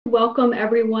welcome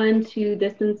everyone to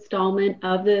this installment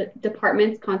of the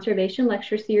Department's Conservation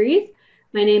Lecture Series.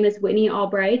 My name is Whitney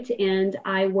Albright, and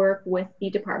I work with the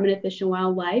Department of Fish and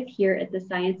Wildlife here at the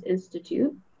Science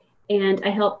Institute. And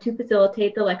I help to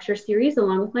facilitate the lecture series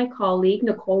along with my colleague,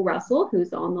 Nicole Russell,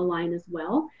 who's on the line as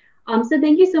well. So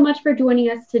thank you so much for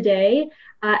joining us today.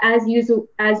 As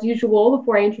usual,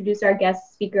 before I introduce our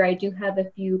guest speaker, I do have a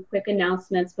few quick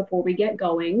announcements before we get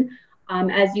going.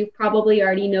 As you've probably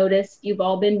already noticed, you've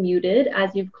all been muted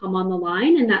as you've come on the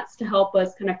line, and that's to help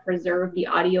us kind of preserve the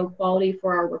audio quality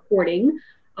for our recording.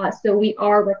 So we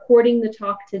are recording the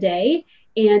talk today,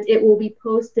 and it will be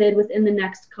posted within the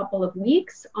next couple of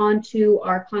weeks onto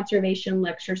our Conservation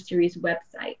Lecture Series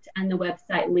website. And the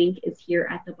website link is here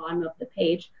at the bottom of the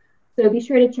page. So be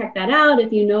sure to check that out.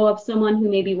 If you know of someone who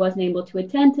maybe wasn't able to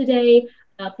attend today,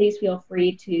 please feel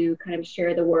free to kind of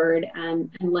share the word and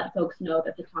let folks know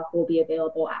that the talk will be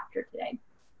available after today.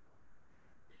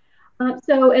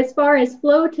 So as far as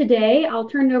flow today, I'll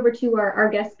turn it over to our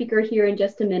guest speaker here in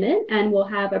just a minute, and we'll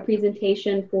have a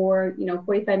presentation for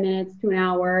 45 minutes to an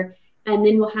hour, and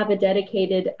then we'll have a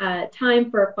dedicated time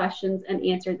for questions and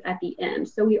answers at the end.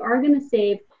 So we are going to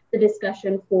save the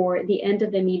discussion for the end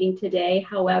of the meeting today.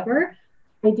 However,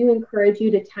 I do encourage you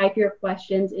to type your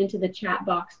questions into the chat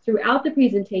box throughout the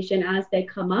presentation as they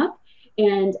come up,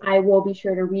 and I will be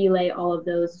sure to relay all of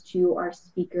those to our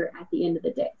speaker at the end of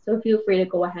the day. So feel free to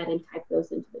go ahead and type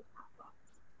those into the chat box.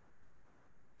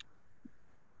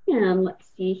 And let's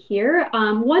see here.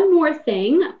 One more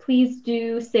thing, please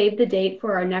do save the date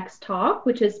for our next talk,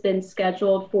 which has been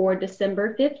scheduled for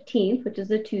December 15th, which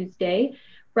is a Tuesday,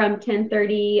 from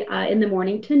 10:30 in the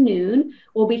morning to noon.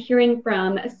 We'll be hearing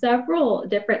from several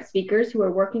different speakers who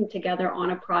are working together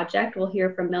on a project. We'll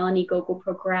hear from Melanie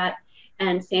Gogol-Prokrat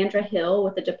and Sandra Hill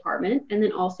with the department, and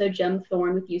then also Jim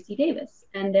Thorne with UC Davis.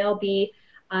 And they'll be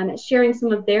sharing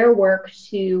some of their work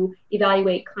to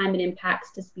evaluate climate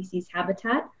impacts to species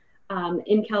habitat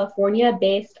in California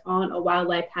based on a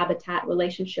wildlife habitat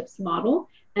relationships model,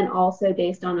 and also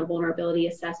based on a vulnerability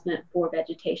assessment for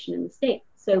vegetation in the state.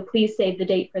 So please save the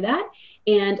date for that.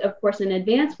 And of course, in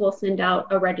advance, we'll send out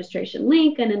a registration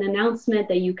link and an announcement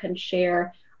that you can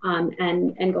share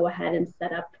and go ahead and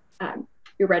set up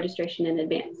your registration in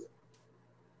advance.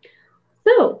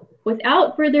 So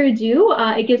without further ado,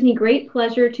 it gives me great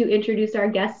pleasure to introduce our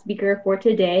guest speaker for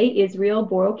today, Israel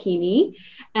Borokini.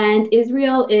 And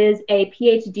Israel is a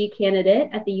PhD candidate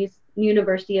at the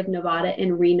University of Nevada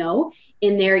in Reno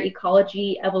in their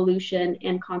Ecology, Evolution,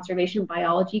 and Conservation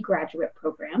Biology graduate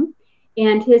program.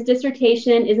 And his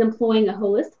dissertation is employing a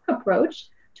holistic approach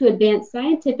to advance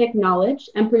scientific knowledge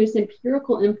and produce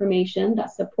empirical information that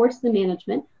supports the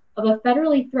management of a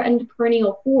federally threatened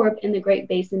perennial forb in the Great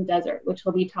Basin Desert, which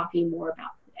we'll be talking more about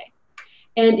today.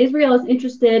 And Israel is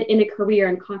interested in a career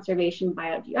in conservation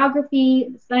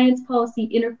biogeography, science policy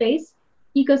interface,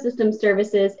 ecosystem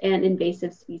services, and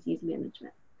invasive species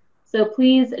management. So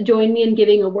please join me in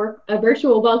giving a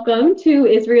virtual welcome to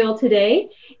Israel today.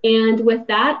 And with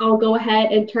that, I'll go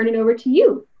ahead and turn it over to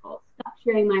you. I'll stop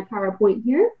sharing my PowerPoint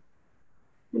here,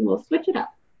 and we'll switch it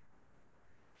up.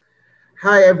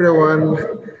 Hi,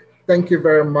 everyone. Thank you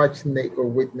very much, Nick or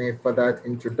Whitney, for that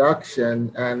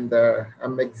introduction. And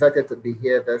I'm excited to be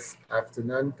here this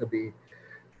afternoon to be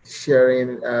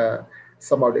sharing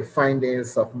some of the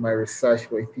findings of my research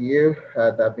with you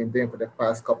that I've been doing for the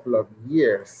past couple of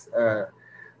years.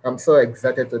 I'm so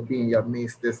excited to be in your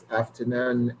midst this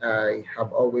afternoon. I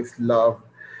have always loved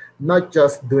not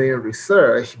just doing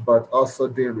research, but also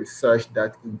doing research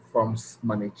that informs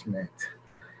management.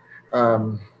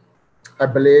 I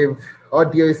believe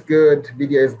audio is good,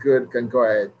 video is good, can go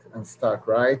ahead and start,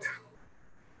 right?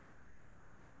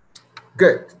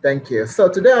 Good, thank you. So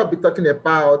today I'll be talking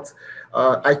about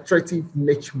iterative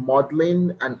niche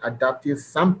modeling and adaptive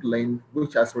sampling,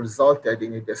 which has resulted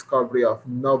in the discovery of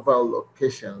novel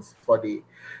locations for the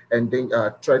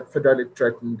federally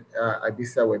threatened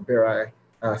Ivesia webberi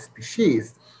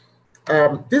species.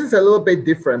 This is a little bit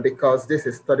different because this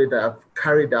is a study that I've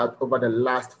carried out over the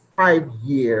last 5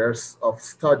 years of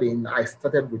studying. I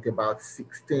started with about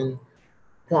 16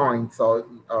 points or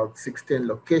 16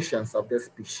 locations of this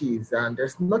species, and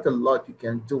there's not a lot you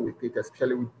can do with it,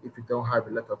 especially if you don't have a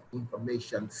lot of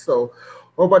information. So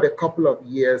over the couple of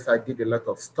years, I did a lot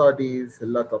of studies, a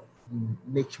lot of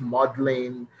niche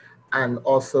modeling, and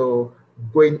also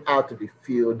going out to the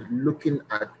field, looking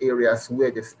at areas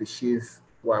where the species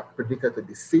were predicted to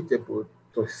be suitable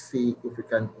to see if we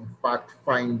can in fact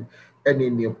find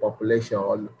any new population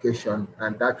or location,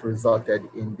 and that resulted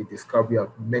in the discovery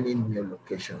of many new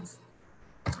locations.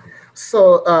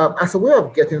 So as a way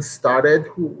of getting started,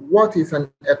 what is an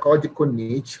ecological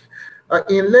niche?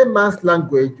 In layman's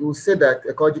language, we say that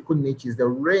ecological niche is the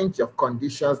range of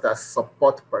conditions that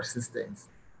support persistence.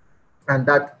 And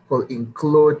that will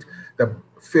include the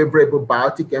favorable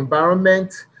biotic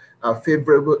environment,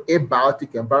 favorable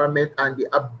abiotic environment, and the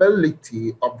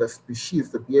ability of the species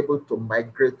to be able to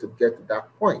migrate to get to that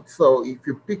point. So if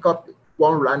you pick up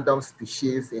one random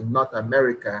species in North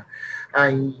America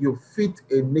and you fit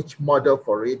a niche model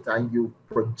for it and you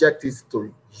project it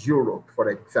to Europe, for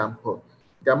example,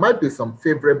 there might be some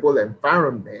favorable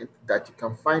environment that you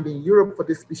can find in Europe for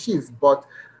the species, but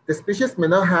the species may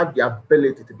not have the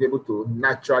ability to be able to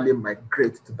naturally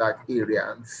migrate to that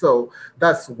area. And so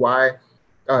that's why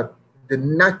the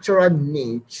natural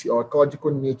niche or ecological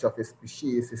niche of a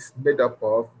species is made up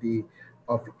of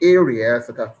areas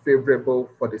that are favorable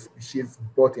for the species,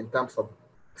 both in terms of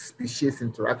species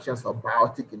interactions or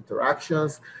biotic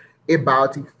interactions,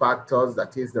 abiotic factors,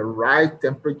 that is the right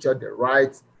temperature, the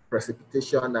right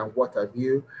precipitation and what have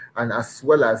you, and as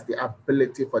well as the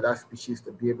ability for that species to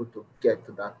be able to get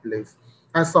to that place.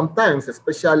 And sometimes,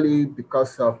 especially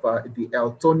because of the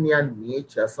Eltonian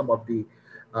niche, some of the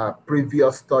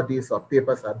previous studies or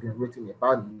papers have been written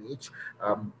about niche,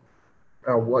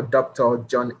 what Dr.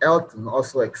 John Elton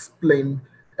also explained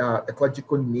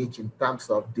ecological niche in terms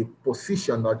of the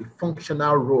position or the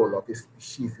functional role of a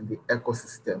species in the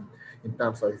ecosystem, in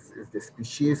terms of is the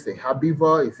species a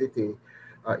herbivore, is it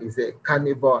a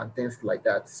carnivore, and things like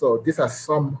that. So these are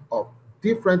some of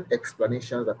different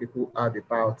explanations that people have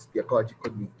about the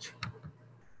ecological niche.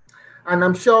 And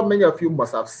I'm sure many of you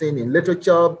must have seen in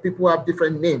literature, people have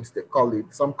different names they call it.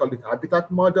 Some call it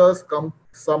habitat models,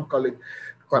 some call it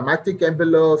climatic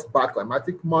envelopes, bad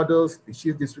climatic models,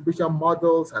 species distribution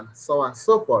models, and so on and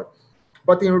so forth.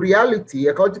 But in reality,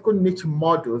 ecological niche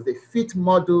models, they fit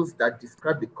models that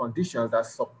describe the conditions that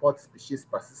support species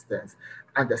persistence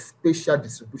and the spatial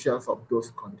distributions of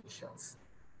those conditions.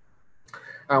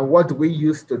 And what do we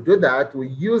use to do that? We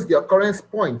use the occurrence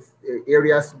points,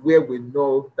 areas where we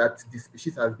know that the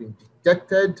species has been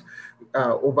detected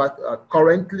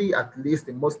currently, at least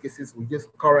in most cases, we use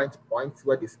current points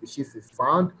where the species is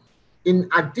found. In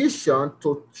addition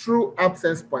to true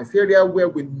absence points, area where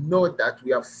we know that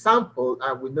we have sampled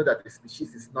and we know that the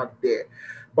species is not there.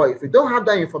 But if we don't have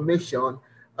that information,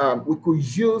 we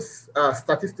could use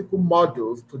statistical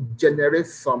models to generate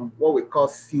some what we call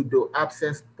pseudo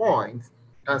absence points.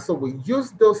 And so we use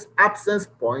those absence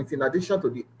points in addition to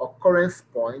the occurrence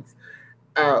points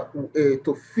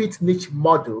to fit niche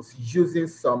models using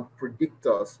some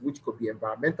predictors, which could be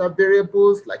environmental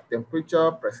variables like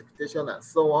temperature, precipitation, and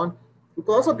so on. It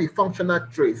could also be functional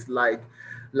traits like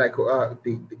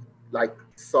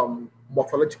some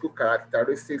morphological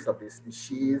characteristics of the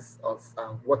species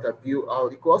and what have you.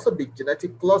 It could also be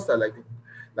genetic cluster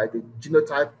like the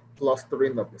genotype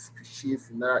clustering of the species.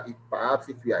 Now, perhaps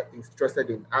if you are interested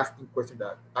in asking questions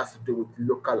that has to do with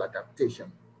local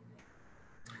adaptation.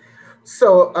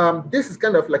 So this is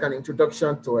kind of like an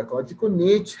introduction to ecological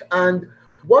niche, and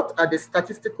what are the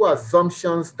statistical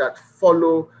assumptions that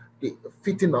follow the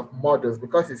fitting of models,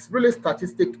 because it's really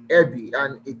statistic heavy,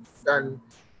 and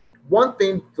one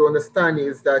thing to understand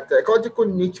is that ecological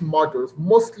niche models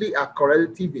mostly are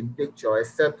correlative in nature,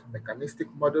 except mechanistic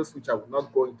models, which I will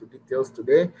not go into details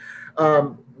today.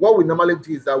 What we normally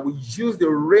do is that we use the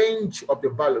range of the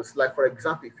values. Like, for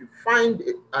example, if you find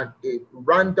a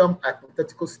random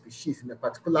hypothetical species in a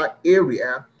particular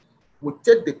area, we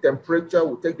take the temperature,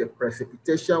 we take the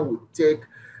precipitation, we take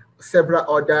several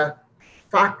other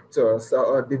factors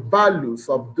or the values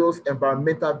of those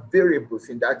environmental variables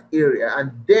in that area,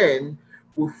 and then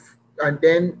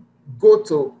go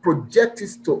to project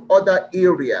it to other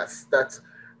areas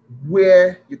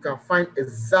where you can find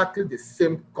exactly the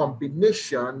same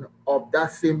combination of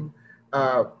that same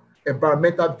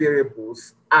environmental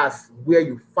variables as where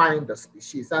you find the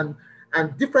species. And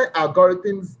different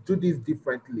algorithms do this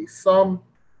differently. Some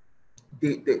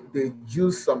they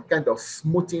use some kind of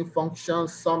smoothing function.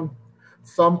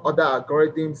 Some other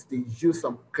algorithms, they use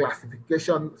some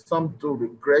classification, some do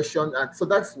regression. And so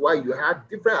that's why you have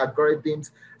different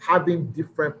algorithms having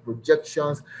different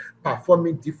projections,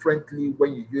 performing differently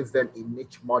when you use them in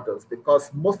niche models,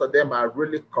 because most of them are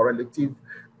really correlative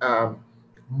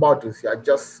models. You are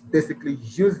just basically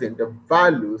using the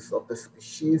values of the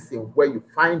species in where you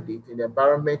find it, in the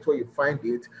environment where you find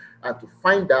it, and to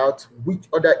find out which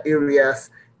other areas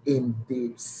in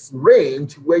the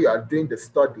range where you are doing the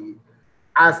study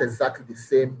has exactly the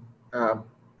same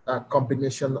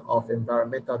combination of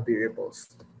environmental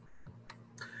variables.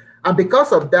 And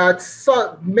because of that,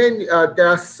 there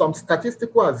are some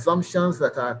statistical assumptions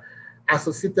that are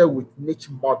associated with niche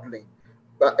modeling.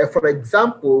 For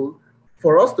example,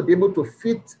 for us to be able to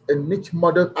fit a niche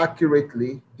model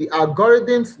accurately, the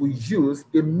algorithms we use,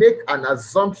 they make an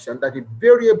assumption that the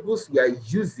variables we are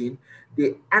using,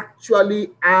 they actually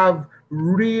have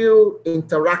real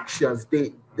interactions.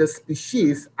 The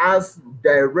species has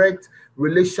direct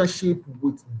relationship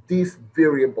with these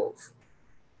variables.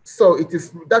 So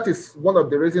that is one of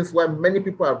the reasons why many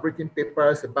people have written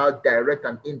papers about direct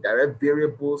and indirect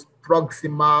variables,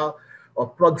 proximal or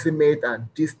proximate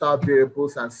and distal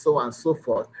variables, and so on and so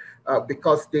forth,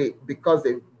 because the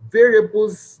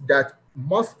variables that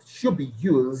should be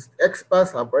used,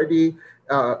 experts have already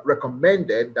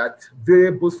recommended that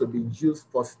variables to be used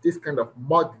for this kind of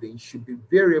modeling should be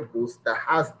variables that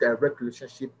has direct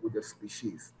relationship with the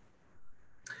species.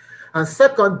 And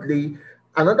secondly,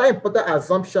 another important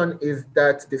assumption is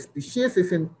that the species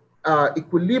is in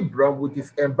equilibrium with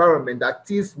its environment. That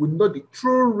is, we know the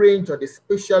true range or the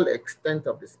spatial extent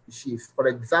of the species. For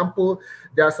example,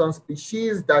 there are some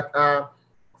species that are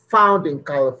found in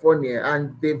California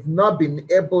and they've not been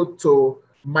able to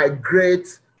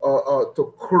migrate or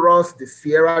to cross the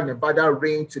Sierra Nevada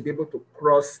range to be able to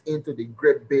cross into the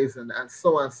Great Basin and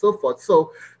so on and so forth.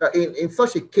 So in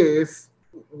such a case,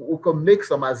 we can make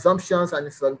some assumptions, and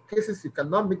in some cases you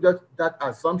cannot make that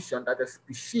assumption that a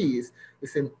species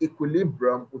is in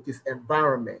equilibrium with its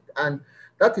environment. And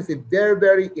that is a very,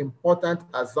 very important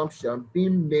assumption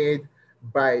being made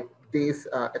by these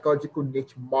ecological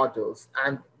niche models.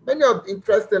 And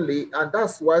interestingly, and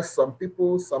that's why some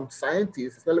people, some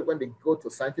scientists, especially when they go to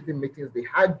scientific meetings, they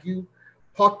argue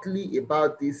hotly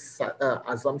about these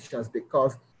assumptions,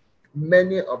 because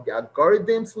many of the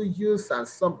algorithms we use and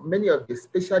many of the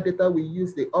spatial data we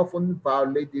use, they often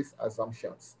violate these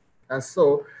assumptions. And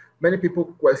so many people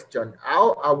question,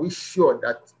 how are we sure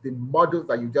that the models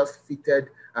that you just fitted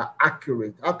are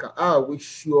accurate? How are we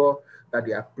sure that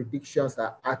their predictions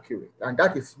are accurate? And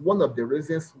that is one of the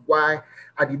reasons why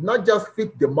I did not just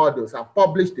fit the models and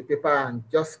publish the paper and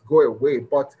just go away,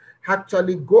 but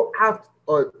actually go out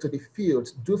to the field,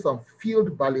 do some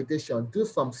field validation, do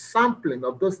some sampling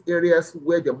of those areas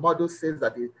where the model says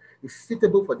that it is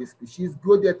suitable for the species,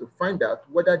 go there to find out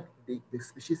whether the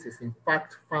species is in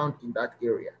fact found in that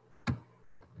area.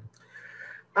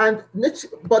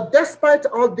 But despite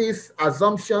all these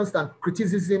assumptions and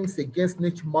criticisms against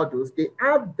niche models, they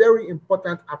have very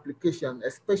important application,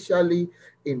 especially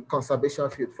in conservation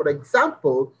field. For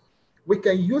example, we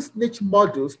can use niche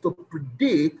models to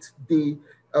predict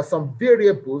some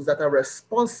variables that are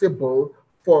responsible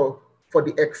for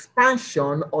the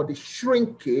expansion or the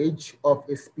shrinkage of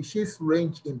a species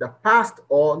range in the past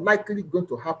or likely going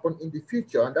to happen in the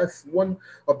future. And that's one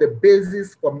of the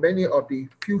bases for many of the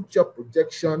future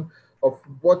projection of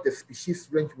what the species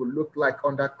range will look like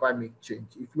under climate change.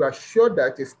 If you are sure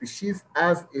that a species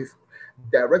has a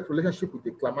direct relationship with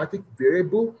the climatic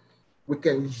variable, we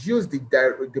can use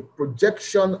the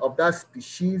projection of that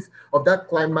species, of that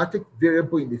climatic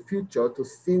variable in the future to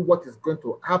see what is going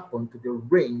to happen to the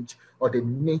range or the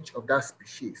niche of that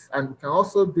species. And we can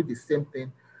also do the same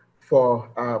thing for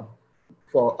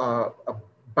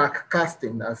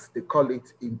backcasting, as they call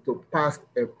it, into past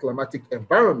climatic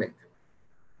environment.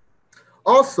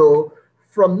 Also,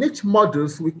 from niche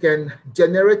models, we can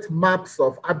generate maps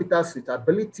of habitat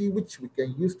suitability, which we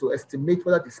can use to estimate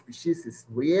whether the species is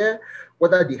rare,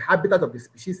 whether the habitat of the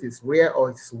species is rare or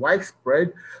it's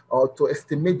widespread, or to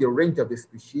estimate the range of the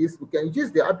species. We can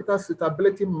use the habitat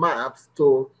suitability maps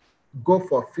to go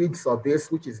for field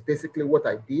surveys, which is basically what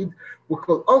I did. We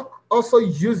could also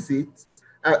use it,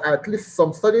 at least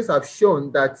some studies have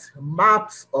shown that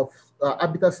maps of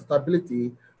habitat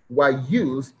suitability were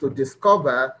used to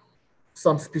discover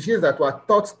some species that were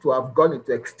thought to have gone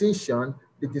into extinction.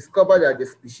 They discovered that the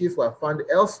species were found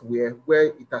elsewhere where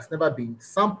it has never been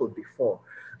sampled before.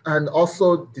 And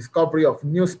also discovery of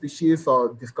new species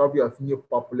or discovery of new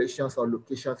populations or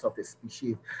locations of a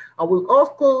species. And we'll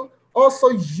also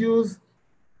use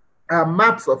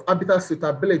maps of habitat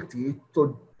suitability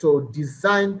to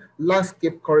design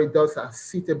landscape corridors and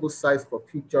suitable sites for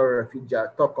future refuge. I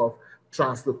talk of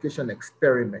translocation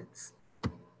experiments.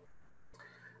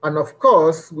 And of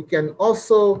course, we can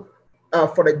also,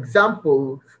 for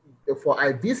example, for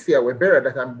Ivesia webberi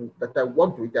that I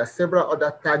worked with, there are several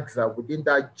other tags within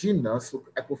that genus. So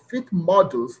I could fit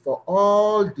models for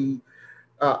all the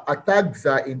tags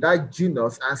in that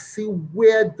genus and see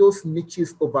where those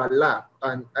niches overlap.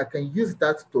 And I can use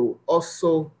that to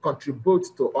also contribute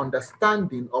to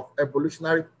understanding of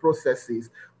evolutionary processes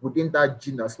within that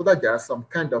genus, whether there are some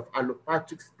kind of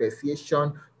allopatric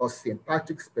speciation or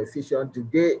sympatric speciation.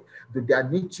 Do their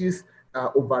niches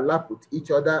overlap with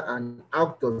each other, and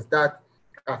how does that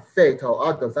affect, or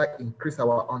how does that increase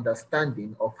our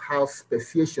understanding of how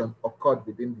speciation occurred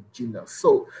within the genus?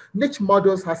 So niche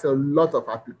models has a lot of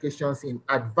applications in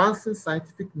advancing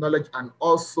scientific knowledge and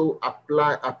also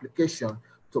application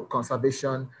to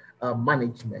conservation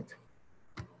management.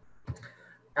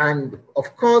 And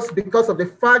of course, because of the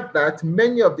fact that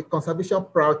many of the conservation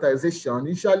prioritization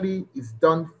usually is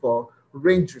done for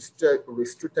range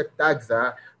restricted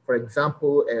taxa, for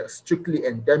example, strictly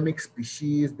endemic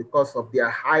species because of their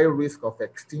high risk of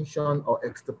extinction or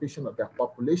extirpation of their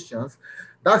populations.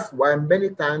 That's why many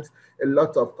times a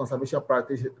lot of conservation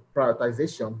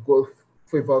prioritization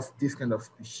favors this kind of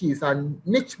species. And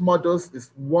niche models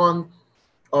is one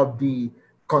of the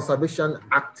conservation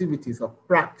activities or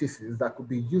practices that could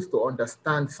be used to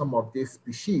understand some of these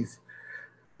species.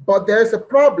 But there's a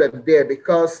problem there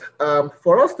because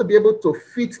for us to be able to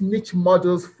fit niche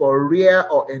models for rare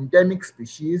or endemic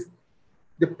species,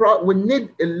 we need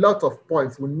a lot of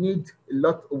points. We need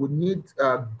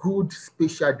good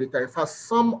spatial data. In fact,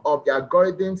 some of the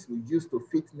algorithms we use to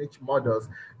fit niche models,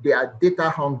 they are data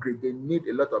hungry. They need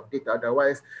a lot of data.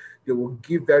 Otherwise, they will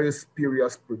give very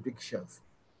spurious predictions.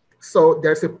 So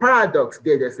there's a paradox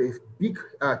there. There's a big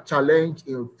challenge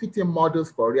in fitting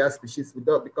models for rare species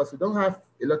because we don't have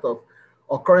a lot of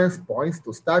occurrence points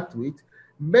to start with.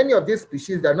 Many of these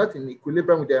species, they're not in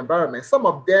equilibrium with the environment. Some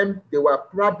of them, they were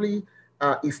probably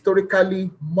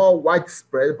historically more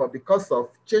widespread, but because of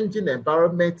changing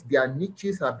environment, their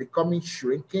niches are becoming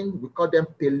shrinking. We call them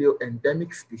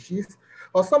paleo-endemic species.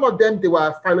 Or some of them, they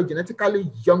were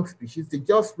phylogenetically young species. They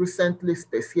just recently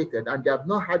speciated and they have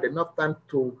not had enough time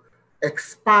to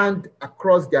expand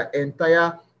across their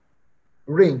entire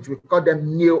range. We call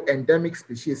them neo-endemic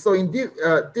species. So in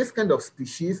this kind of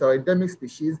species or endemic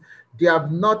species, they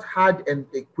have not had an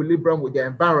equilibrium with the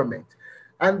environment.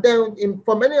 And then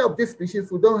for many of these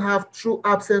species, we don't have true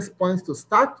absence points to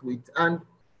start with. And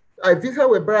Ivesia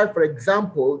webberi, for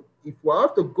example, if we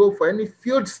have to go for any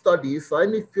field studies or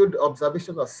any field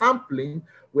observation or sampling,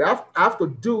 we have to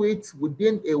do it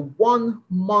within a 1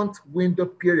 month window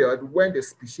period when the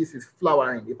species is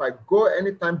flowering. If I go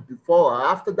anytime before or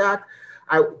after that,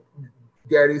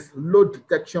 there is low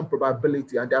detection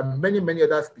probability, and there are many, many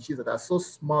other species that are so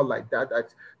small like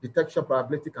that detection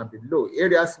probability can be low.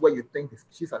 Areas where you think the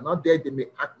species are not there, they may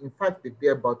in fact be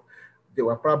there, but they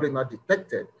were probably not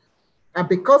detected. And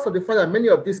because of the fact that many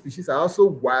of these species are also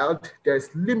wild, there's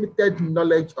limited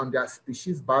knowledge on their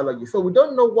species biology. So we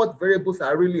don't know what variables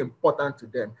are really important to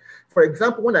them. For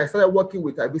example, when I started working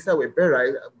with Ivesia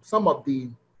webberi, some of the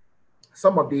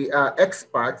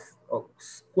experts, or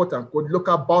quote unquote,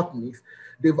 local botanists,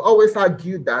 they've always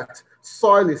argued that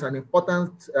soil is an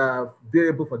important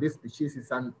variable for this species.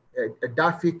 It's an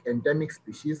edaphic endemic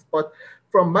species. But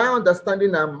from my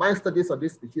understanding and my studies of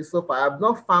this species so far, I have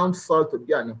not found soil to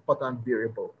be an important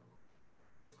variable.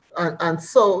 And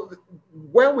so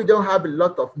when we don't have a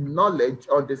lot of knowledge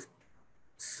on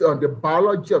the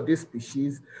biology of this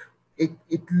species,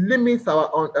 it limits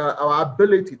our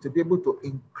ability to be able to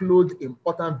include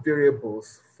important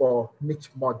variables for niche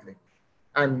modeling.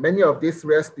 And many of these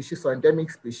rare species or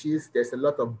endemic species, there's a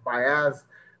lot of bias.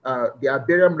 The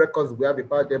herbarium records we have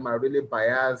about them are really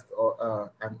biased,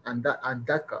 and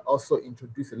that can also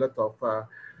introduce a lot of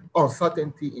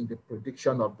uncertainty in the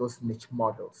prediction of those niche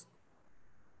models.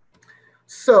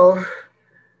 So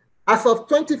as of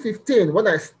 2015, when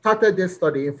I started this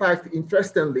study, in fact,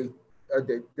 interestingly,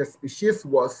 the species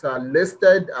was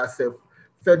listed as a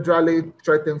federally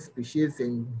threatened species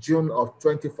in June of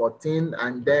 2014.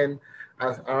 And then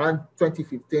around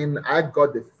 2015, I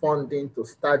got the funding to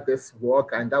start this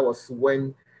work. And that was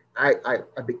when I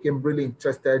became really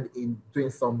interested in doing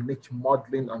some niche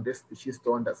modeling on this species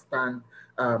to understand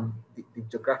the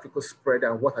geographical spread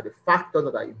and what are the factors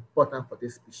that are important for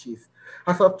this species.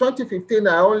 As of 2015,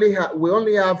 we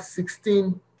only have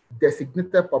 16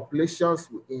 designated populations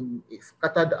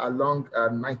scattered along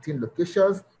 19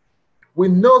 locations. We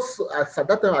know, at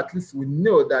that time at least, we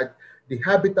know that the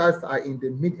habitats are in the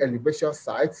mid-elevation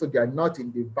sites, so they are not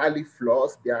in the valley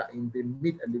floors, they are in the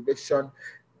mid-elevation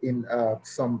in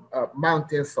some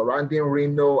mountains surrounding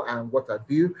Reno and what have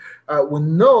you. We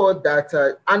know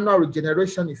that annual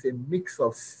regeneration is a mix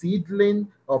of seed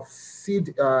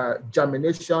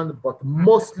germination, but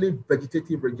mostly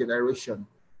vegetative regeneration.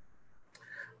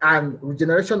 And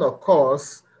regeneration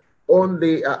occurs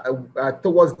only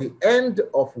towards the end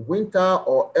of winter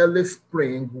or early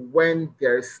spring when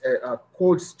there's a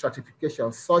cold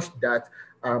stratification such that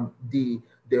the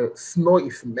the snow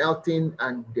is melting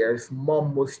and there's more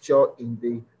moisture in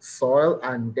the soil,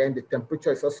 and then the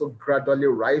temperature is also gradually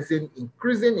rising,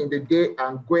 increasing in the day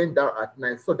and going down at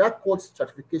night. So that cold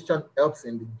stratification helps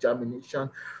in the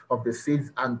germination of the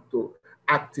seeds and to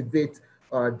activate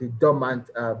the dormant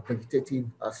vegetative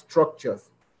structures.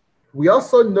 We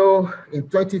also know in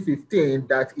 2015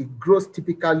 that it grows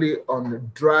typically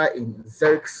on dry in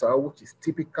xeric soil, which is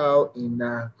typical in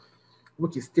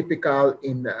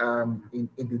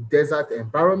the desert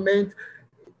environment.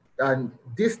 And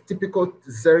these typical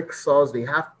xeric soils, they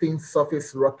have thin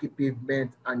surface rocky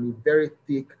pavement and a very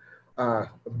thick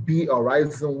B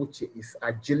horizon, which is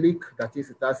agylic, that is,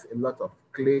 it has a lot of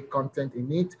clay content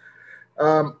in it.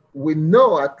 We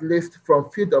know, at least from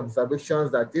field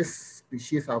observations, that this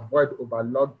species avoid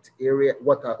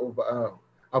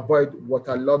avoid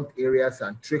waterlogged areas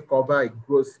and tree cover. It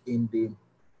grows in the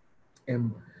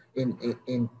in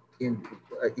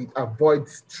it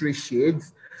avoids tree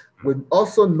shades. We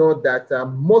also know that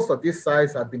most of these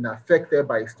sites have been affected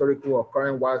by historical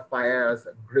occurring wildfires,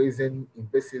 grazing,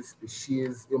 invasive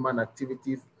species, human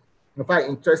activities. In fact,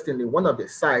 interestingly, one of the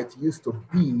sites used to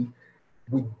be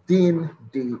within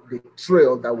the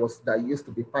trail that used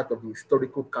to be part of the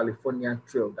historical Californian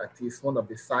Trail. That is, one of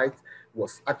the sites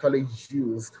was actually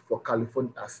used for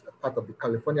California as a part of the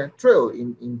Californian Trail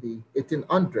in the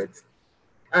 1800s.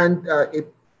 And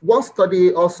one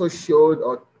study also showed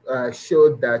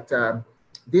that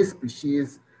this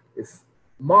species is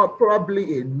more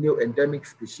probably a new endemic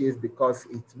species because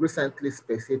it recently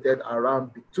speciated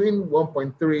around between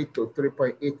 1.3 to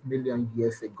 3.8 million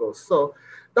years ago. So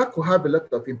that could have a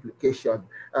lot of implication.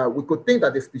 We could think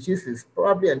that the species is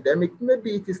probably endemic.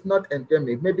 Maybe it is not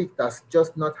endemic. Maybe it has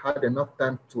just not had enough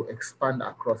time to expand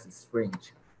across its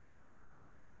range.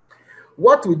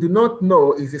 What we do not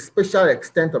know is the spatial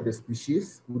extent of the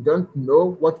species. We don't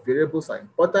know what variables are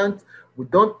important. We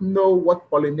don't know what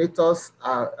pollinators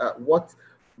are, what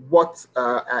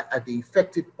are the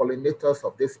effective pollinators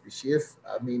of this species.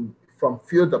 I mean, from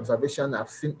field observation, I've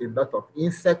seen a lot of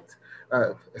insects,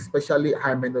 especially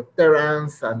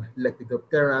hymenopterans and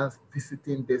lepidopterans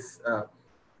visiting the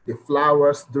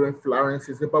flowers during flowering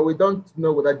season, but we don't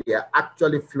know whether they are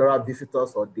actually floral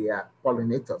visitors or they are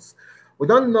pollinators. We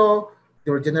don't know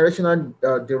the regeneration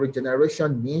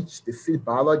niche, the seed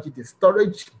biology, the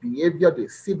storage behavior, the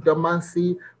seed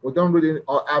dormancy. We don't really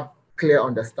have clear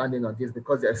understanding of this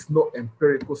because there's no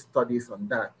empirical studies on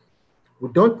that. We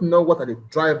don't know what are the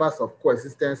drivers of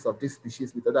coexistence of this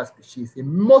species with other species.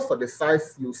 In most of the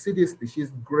sites, you see these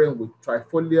species growing with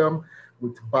trifolium,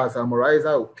 with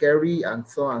Balsamorhiza, Ukeri, and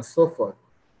so on and so forth.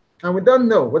 And we don't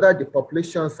know whether the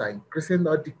populations are increasing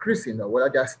or decreasing, or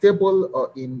whether they are stable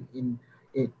or in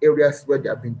areas where they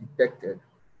have been detected.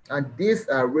 And these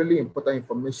are really important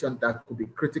information that could be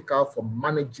critical for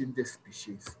managing this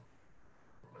species.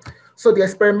 So the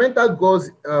experimental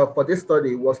goals for this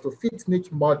study was to fit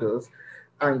niche models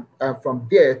and from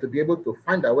there to be able to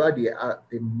find out where the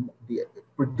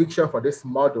prediction for these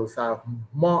models are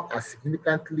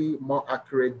significantly more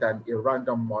accurate than a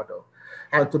random model,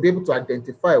 and to be able to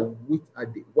identify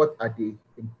what are the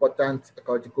important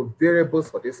ecological variables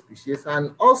for this species,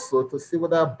 and also to see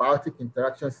whether biotic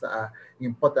interactions are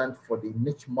important for the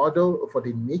niche model, for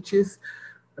the niches,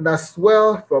 and as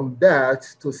well from that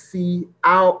to see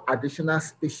how additional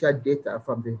spatial data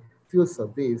from the field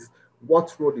surveys,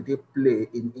 what role did they play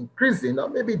in increasing or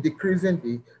maybe decreasing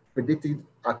the predictive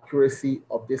accuracy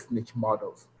of these niche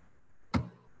models.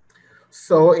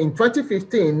 So in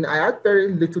 2015, I had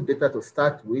very little data to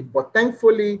start with, but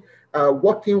thankfully,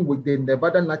 working with the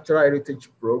Nevada Natural Heritage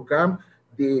Program,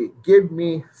 they gave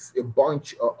me a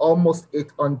bunch of almost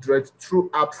 800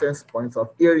 true absence points of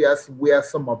areas where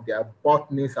some of their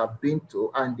botanists have been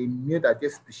to, and they knew that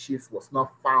this species was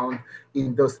not found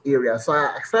in those areas. So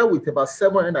I started with about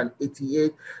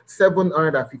 758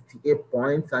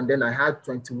 points, and then I had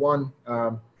 21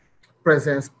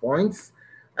 presence points.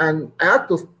 And I had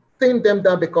to thin them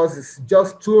down because it's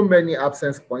just too many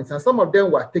absence points, and some of them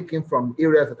were taken from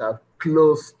areas that are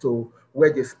close to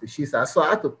where the species are. So I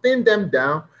had to thin them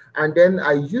down, and then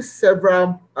I used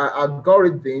several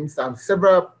algorithms and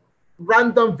several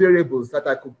random variables that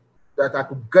I could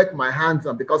get my hands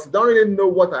on, because I don't really know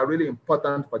what are really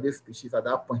important for this species at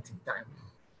that point in time.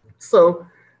 So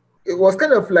it was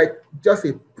kind of like just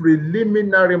a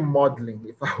preliminary modeling,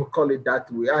 if I would call it that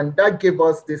way. And that gave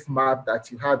us this map that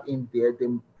you have in there,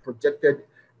 the projected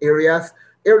areas.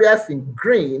 Areas in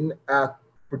green are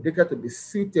predicted to be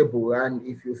suitable. And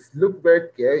if you look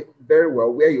very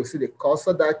well, where you see the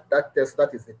cursor, that is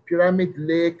the Pyramid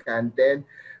Lake, and then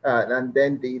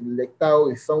the Lake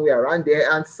Tahoe is somewhere around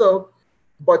there. And so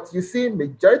But you see,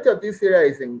 majority of this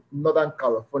area is in Northern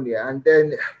California, and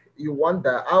then you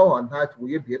wonder how on earth will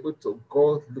you be able to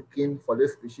go looking for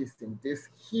this species in this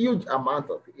huge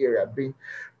amount of area being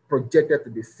projected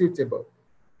to be suitable.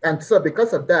 And so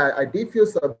because of that, I did field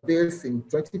surveys in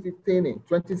 2015, in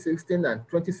 2016, and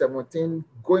 2017,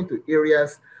 going to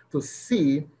areas to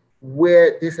see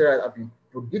where these areas have been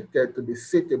predicted to be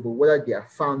suitable, whether they are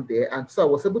found there. And so I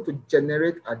was able to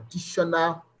generate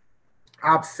additional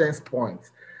absence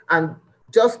points. And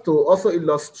just to also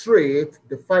illustrate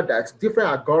the fact that different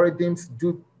algorithms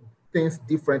do things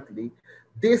differently,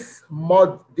 this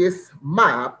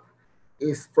map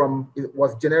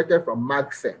was generated from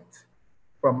MaxEnt,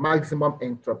 from maximum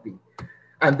entropy.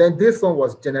 And then this one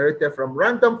was generated from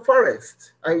random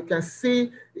forest. And you can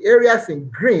see the areas in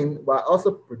green were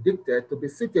also predicted to be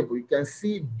suitable. You can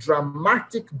see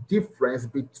dramatic difference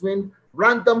between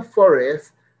random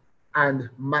forest and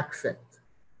MaxEnt.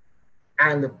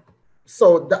 And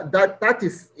so that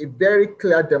is a very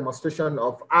clear demonstration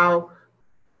of how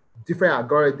different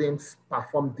algorithms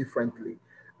perform differently,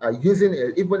 using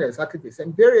even exactly the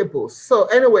same variables. So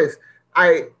anyways,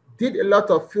 I did a lot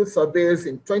of field surveys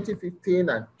in 2015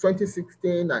 and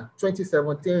 2016 and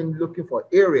 2017 looking for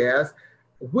areas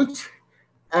which,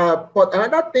 but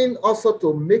another thing also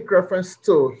to make reference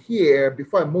to here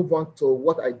before I move on to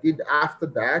what I did after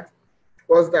that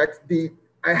was that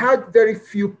I had very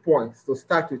few points to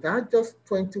start with. I had just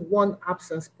 21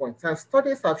 absence points. And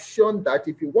studies have shown that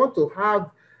if you want to have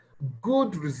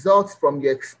good results from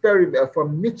your experiment,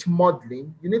 from niche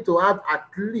modeling, you need to have at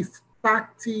least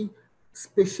 30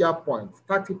 spatial points,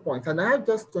 30 points. And I had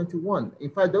just 21. In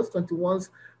fact, those 21s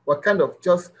were kind of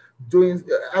just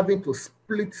having to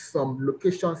split some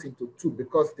locations into two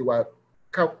because they were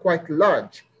quite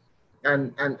large.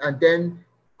 And then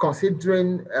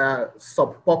considering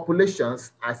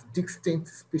subpopulations as distinct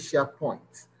spatial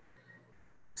points.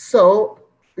 So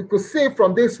you could see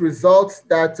from these results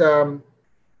that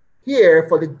here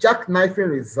for the jackknifing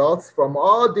results from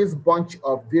all this bunch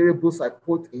of variables I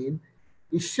put in,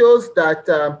 it shows that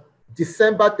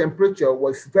December temperature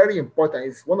was very important.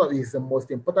 It's the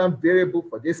most important variable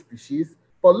for this species.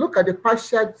 But look at the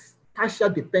partial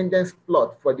dependence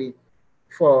plot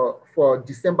for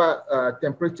December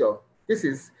temperature. This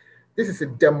is a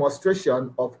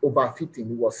demonstration of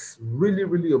overfitting. It was really,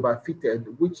 really overfitted,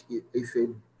 which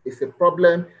is a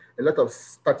problem. A lot of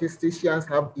statisticians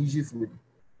have issues with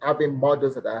having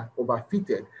models that are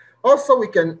overfitted. Also, we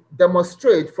can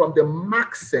demonstrate from the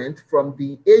MaxEnt, from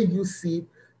the AUC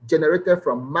generated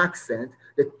from MaxEnt,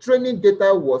 the training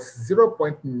data was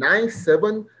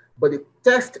 0.97, but the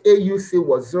test AUC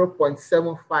was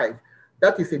 0.75.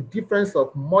 That is a difference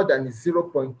of more than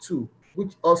 0.2,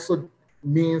 which also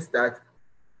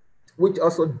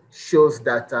shows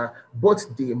that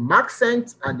both the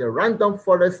MaxEnt and the random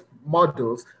forest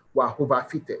models were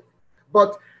overfitted.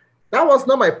 But that was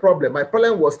not my problem. My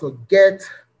problem was to get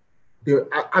the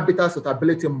habitat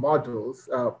suitability models,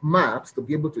 maps, to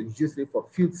be able to use it for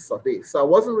field surveys. So I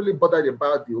wasn't really bothered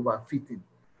about the overfitting.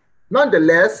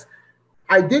 Nonetheless,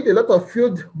 I did a lot of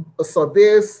field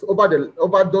surveys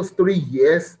over those 3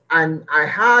 years, and I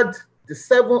had the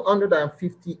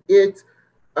 758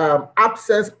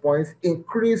 absence points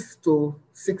increased to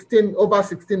over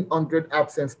 1,600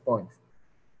 absence points.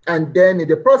 And then in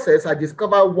the process, I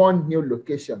discovered one new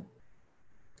location.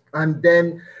 And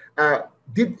then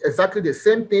did exactly the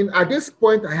same thing. At this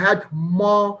point, I had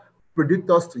more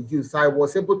predictors to use. I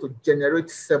was able to generate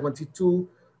 72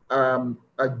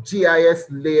 GIS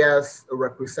layers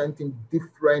representing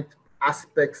different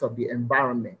aspects of the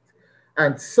environment.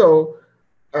 And so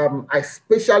I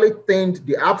specially thinned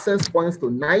the absence points to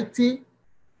 90,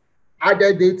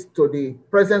 added it to the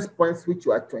presence points, which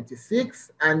were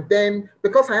 26. And then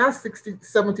because I had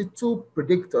 72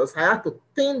 predictors, I had to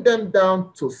thin them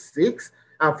down to 6.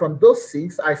 And from those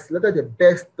 6, I selected the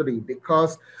best 3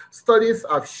 because studies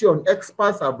have shown,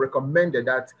 experts have recommended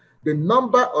that the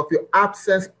number of your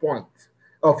absence points,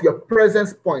 of your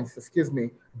presence points,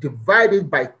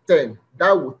 divided by 10,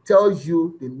 that will tell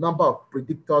you the number of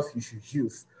predictors you should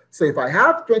use. So if I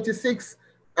have 26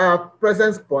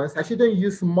 presence points, I shouldn't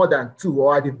use more than 2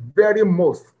 or at the very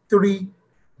most 3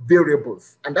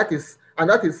 variables. And that is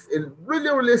really,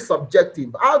 really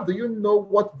subjective. How do you know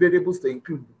what variables to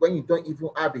include when you don't even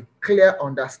have a clear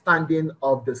understanding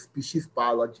of the species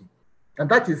biology? And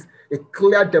that is a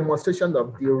clear demonstration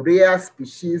of the rare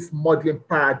species modeling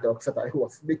paradox that I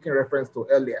was making reference to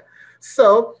earlier.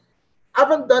 So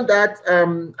having done that,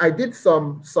 I did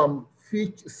some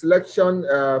feature selection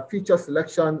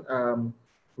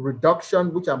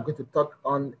reduction, which I'm going to talk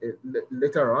on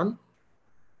later on.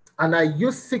 And I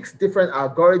used 6 different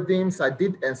algorithms. I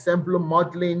did ensemble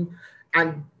modeling,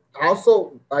 and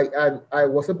also I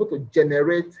was able to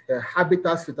generate a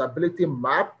habitat suitability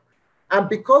map. And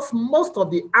because most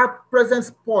of the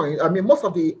presence points, I mean, most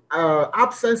of the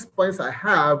absence points I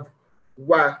have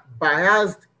were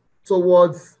biased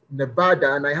towards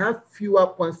Nevada, and I have fewer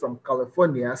points from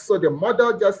California. So the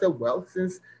model just said, well,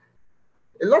 since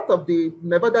a lot of the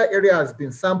Nevada area has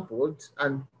been sampled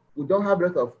and we don't have a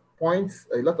lot of points,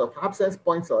 a lot of absence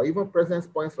points or even presence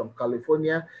points from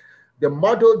California, the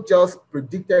model just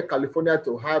predicted California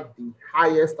to have the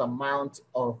highest amount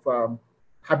of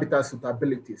habitat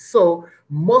suitability. So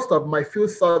most of my field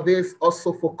surveys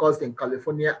also focused in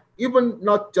California, even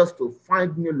not just to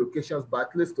find new locations, but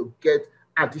at least to get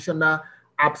additional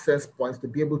absence points to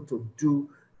be able to do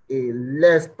a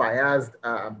less biased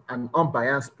and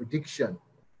unbiased prediction.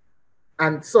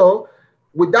 And so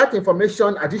with that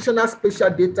information, additional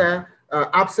spatial data,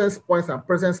 absence points and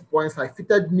presence points, I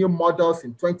fitted new models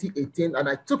in 2018 and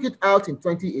I took it out in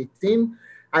 2018.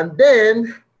 And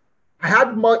then I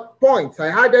had more points. I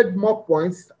added more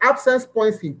points. Absence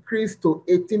points increased to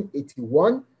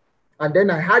 1881. And then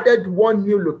I added one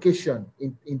new location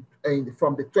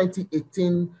from the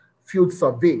 2018 field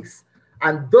surveys.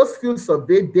 And those field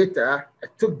survey data, I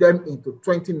took them into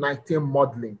 2019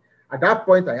 modeling. At that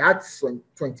point, I had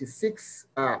 26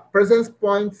 presence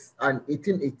points and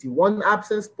 1881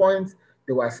 absence points.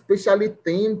 They were specially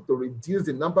themed to reduce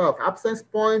the number of absence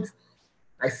points.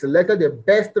 I selected the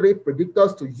best 3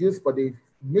 predictors to use for the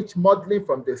niche modeling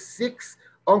from the 6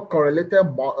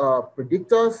 uncorrelated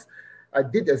predictors. I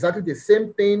did exactly the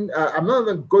same thing. I'm not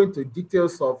even going to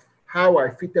details of how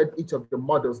I fitted each of the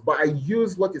models, but I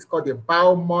used what is called the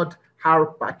BioMod HAR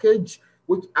package,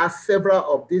 which has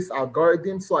several of these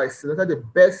algorithms. So I selected the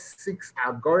best 6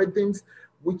 algorithms,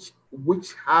 which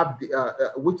have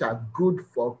the which are good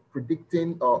for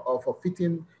predicting or for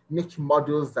fitting niche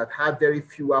models that have very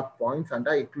fewer points, and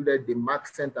that included the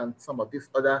Maxent and some of these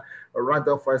other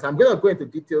random forests. I'm going to go into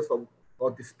details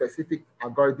of the specific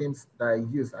algorithms that I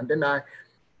use, and then I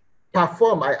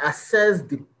assess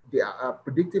the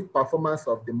predictive performance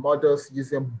of the models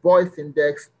using Boyce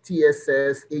Index,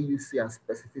 TSS, AUC, and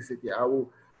specificity. I will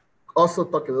also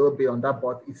talk a little bit on that,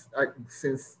 but it's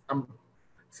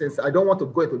since I don't want to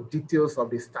go into details of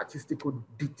the statistical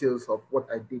details of what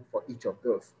I did for each of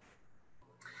those.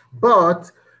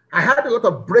 But I had a lot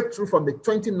of breakthrough from the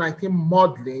 2019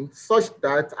 modeling such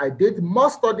that I did more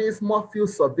studies, more field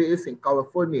surveys in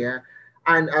California,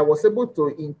 and I was able to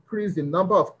increase the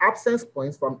number of absence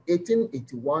points from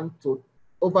 1881 to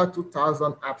over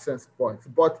 2,000 absence points.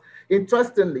 But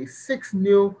interestingly, 6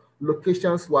 new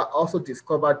locations were also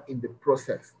discovered in the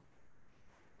process.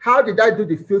 How did I do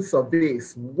the field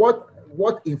surveys?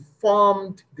 What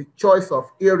informed the choice of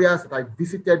areas that I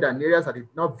visited and areas I did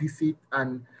not visit?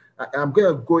 And I'm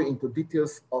going to go into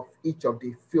details of each of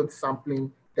the field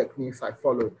sampling techniques I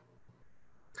followed.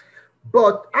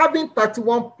 But having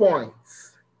 31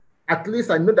 points, at least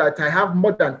I know that I have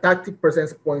more than 30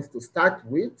 presence points to start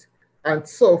with. And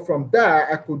so from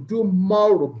there, I could do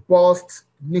more robust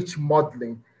niche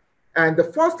modeling. And the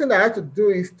first thing I had to do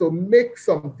is to make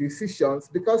some decisions,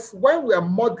 because when we are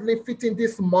modeling, fitting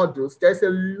these models, there's a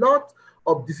lot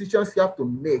of decisions you have to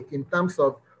make in terms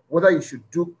of whether you should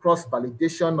do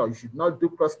cross-validation or you should not do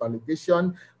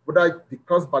cross-validation, whether the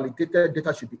cross-validated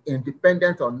data should be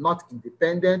independent or not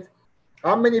independent.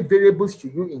 How many variables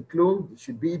should you include? It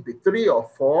should be the 3 or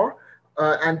 4.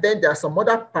 And then there are some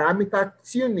other parameter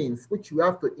tunings which you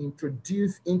have to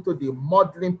introduce into the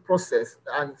modeling process.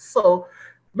 And so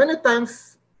many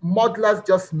times modelers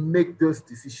just make those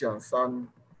decisions on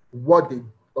what they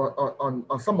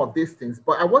on some of these things,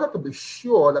 but I wanted to be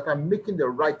sure that I'm making the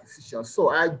right decision. So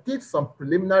I did some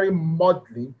preliminary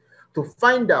modeling to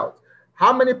find out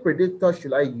how many predictors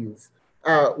should I use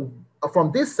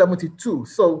from this 72.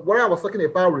 So what I was talking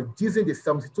about reducing the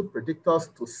 72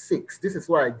 predictors to 6, this is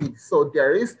what I did. So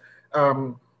there is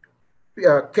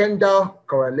Kendall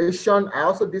correlation. I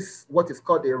also did what is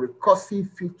called a recursive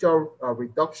feature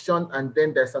reduction, and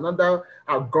then there's another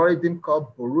algorithm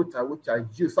called Boruta, which I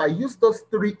use. So I used those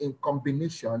 3 in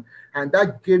combination, and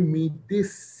that gave me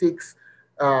these 6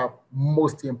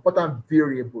 most important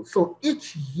variables. So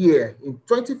each year in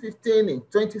 2015, in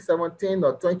 2017,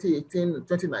 or 2018,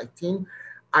 2019,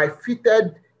 I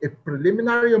fitted a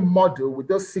preliminary model with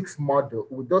those 6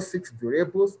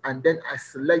 variables, and then I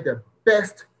select the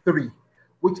best 3,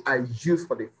 which I use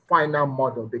for the final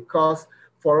model, because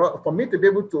for me to be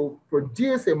able to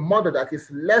produce a model that is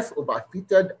less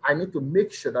overfitted, I need to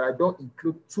make sure that I don't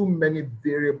include too many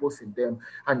variables in them.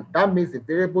 And that means the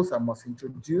variables I must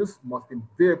introduce must be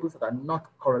variables that are not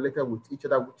correlated with each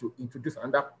other, which will introduce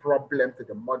another problem to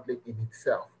the modeling in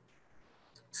itself.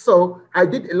 So I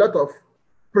did a lot of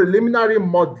preliminary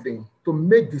modeling to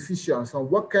make decisions on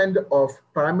what kind of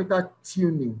parameter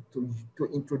tuning to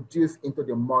introduce into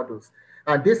the models.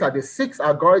 And these are the 6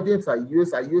 algorithms I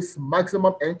use. I use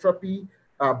maximum entropy,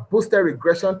 boosted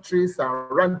regression trees, and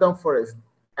random forest,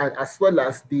 as well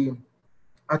as the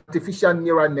artificial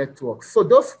neural networks. So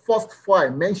those first 4 I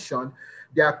mentioned,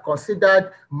 they are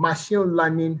considered machine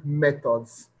learning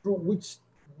methods through which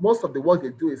most of the work they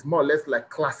do is more or less like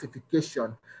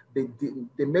classification.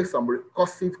 They make some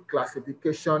recursive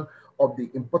classification of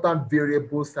the important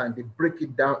variables, and they break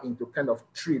it down into kind of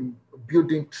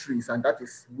building trees, and that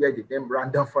is where the name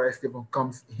random forest even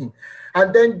comes in.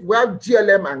 And then we have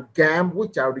GLM and GAM,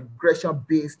 which are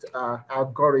regression-based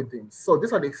algorithms. So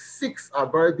these are the 6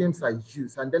 algorithms I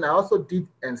use. And then I also did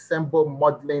ensemble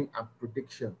modeling and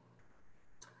prediction.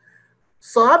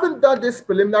 So having done this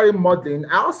preliminary modeling,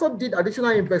 I also did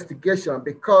additional investigation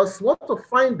because I want to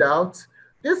find out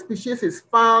this species is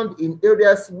found in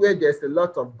areas where there's a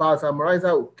lot of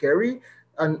Balsamorhiza ukeri,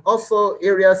 and also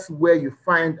areas where you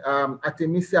find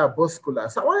Artemisia boscula.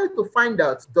 So I wanted to find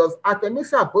out, does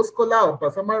Artemisia boscula or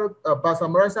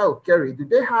Balsamorhiza ukeri, do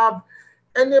they have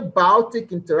any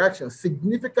biotic interaction,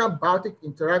 significant biotic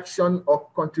interaction or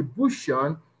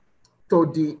contribution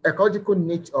to the ecological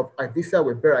niche of Ivesia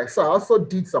webberi? So I also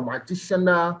did some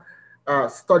additional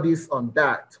studies on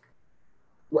that.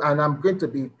 And I'm going to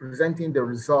be presenting the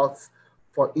results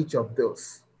for each of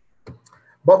those.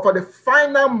 But for the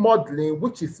final modeling,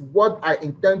 which is what I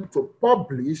intend to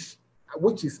publish,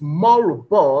 which is more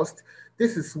robust,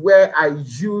 this is where I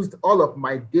used all of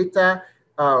my data,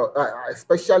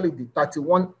 especially the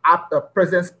 31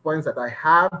 presence points that I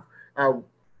have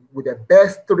with the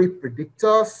best 3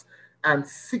 predictors and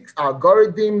 6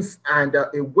 algorithms and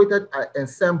a weighted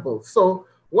ensemble. So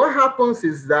what happens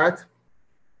is that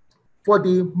for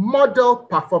the model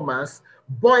performance,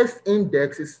 Boyce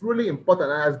index is really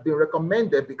important and has been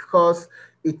recommended because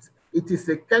it is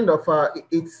a kind of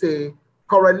it's a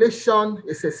correlation,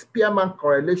 it's a Spearman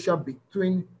correlation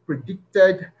between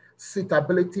predicted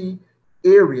suitability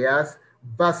areas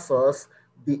versus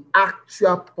the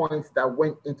actual points that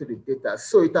went into the data.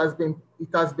 So it has been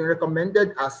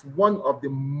recommended as one of the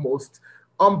most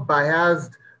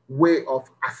unbiased way of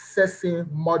assessing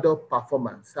model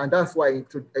performance. And that's why I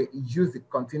use the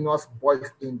continuous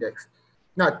Boyce index.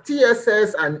 Now,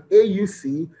 TSS and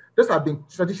AUC, those have been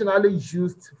traditionally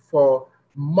used for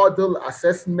model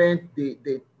assessment. They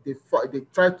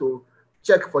try to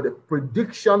check for the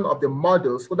prediction of the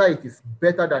models, whether it is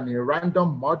better than a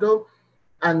random model.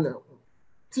 And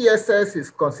TSS is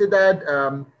considered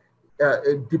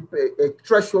a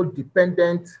threshold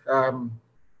dependent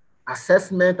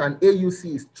assessment, and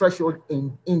AUC is threshold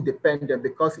independent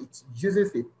because it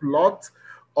uses a plot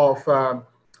of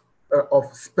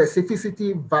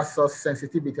specificity versus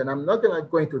sensitivity. And I'm not going to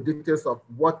go into details of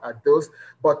what are those,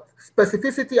 but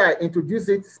specificity, I introduce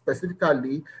it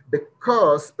specifically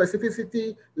because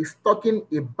specificity is talking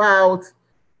about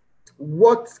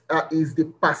what is the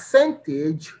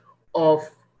percentage of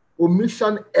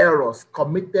omission errors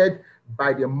committed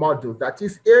by the model. That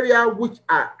is area which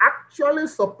are actually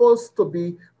supposed to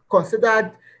be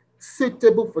considered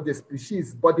suitable for the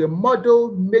species, but the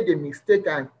model made a mistake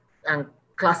and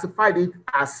classified it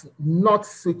as not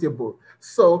suitable.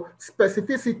 So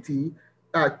specificity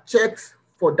checks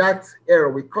for that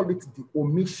error. We call it the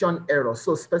omission error.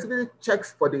 So specificity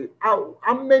checks for the how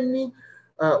many,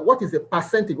 what is the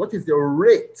percentage, what is the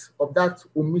rate of that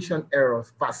omission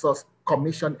errors versus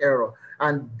commission error.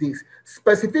 And this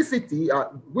specificity,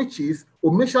 which is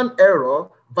omission error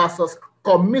versus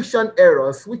commission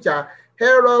errors, which are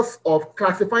errors of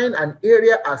classifying an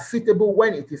area as suitable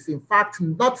when it is in fact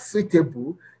not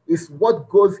suitable, is what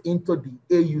goes into the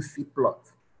AUC plot.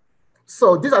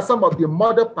 So these are some of the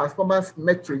model performance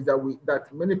metrics that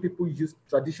many people use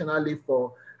traditionally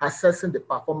for assessing the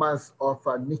performance of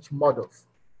niche models.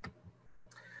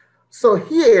 So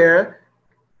here,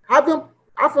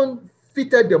 having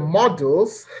fitted the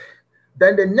models,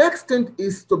 then the next thing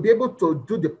is to be able to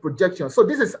do the projection. So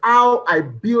this is how I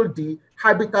build the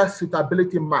habitat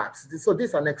suitability maps. So this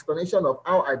is an explanation of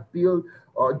how I build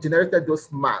or generated those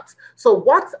maps. So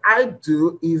what I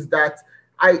do is that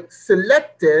I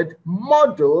selected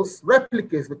models,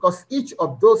 replicates, because each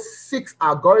of those 6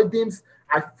 algorithms,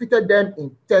 I fitted them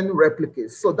in 10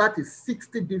 replicates. So that is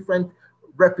 60 different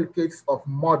replicates of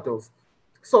models.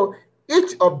 So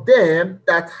each of them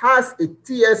that has a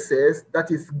TSS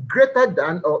that is greater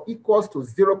than or equals to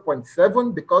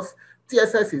 0.7, because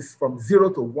TSS is from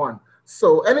 0 to 1.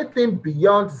 So anything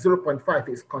beyond 0.5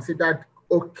 is considered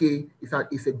okay,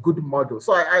 it's a good model.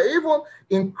 So I even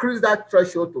increased that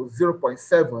threshold to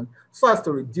 0.7 so as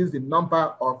to reduce the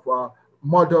number of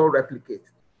model replicates.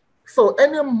 So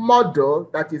any model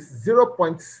that is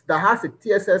that has a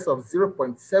TSS of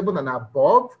 0.7 and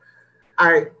above,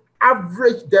 I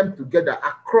average them together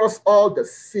across all the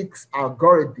 6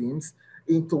 algorithms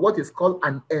into what is called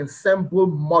an ensemble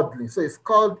modeling. So it's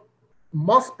called,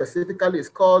 more specifically, it's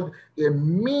called a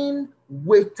mean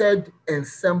weighted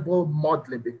ensemble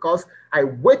modeling, because I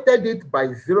weighted it by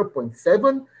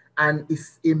 0.7 and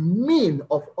it's a mean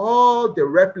of all the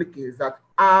replicates that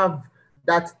have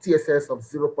that TSS of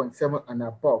 0.7 and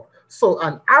above. So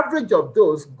an average of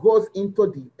those goes into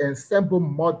the ensemble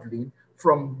modeling,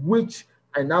 from which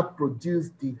I now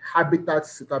produce the habitat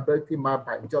suitability map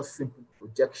by just simple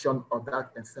projection of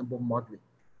that ensemble modeling.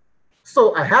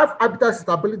 So I have habitat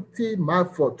suitability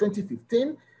map for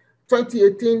 2015,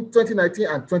 2018, 2019,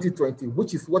 and 2020,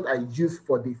 which is what I use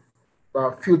for the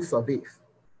field surveys.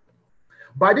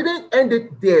 But I didn't end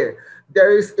it there.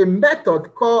 There is a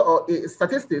method called, or a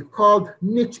statistic called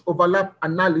niche overlap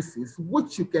analysis,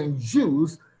 which you can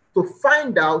use to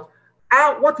find out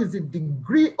what is the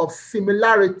degree of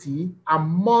similarity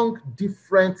among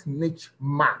different niche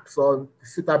maps or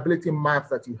suitability maps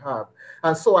that you have.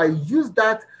 And so I use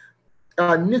that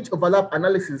niche overlap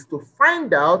analysis to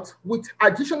find out, with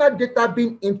additional data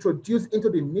being introduced into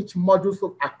the niche models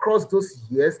across those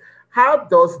years, how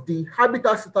does the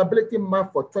habitat suitability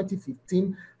map for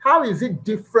 2015, how is it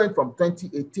different from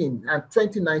 2018 and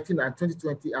 2019 and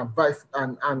 2020 and vice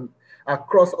and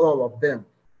across all of them.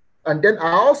 And then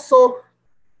I also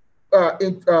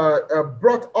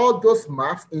brought all those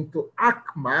maps into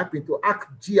ArcMap, into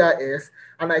ArcGIS,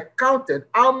 and I counted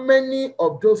how many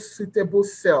of those suitable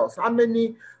cells, how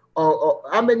many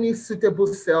suitable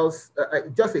cells,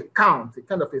 just a count, a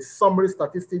kind of a summary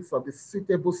statistics of the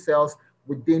suitable cells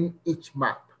within each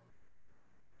map.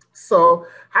 So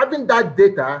having that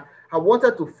data, I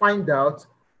wanted to find out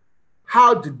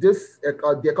how did this,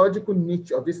 the ecological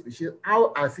niche of this species,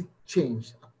 how has it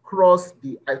changed across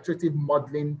the iterative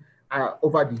modeling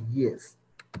over the years.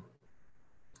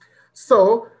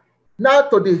 So now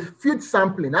to the field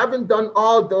sampling. Having done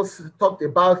all those, talked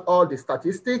about all the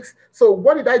statistics. So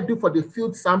what did I do for the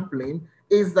field sampling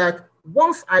is that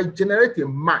once I generate a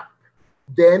map,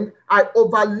 then I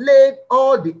overlaid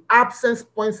all the absence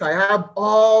points I have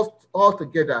all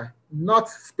together, not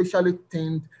specially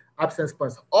themed absence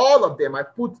points. All of them, I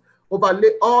overlay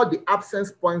all the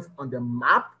absence points on the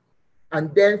map.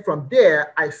 And then from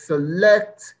there, I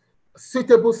select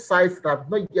suitable sites that have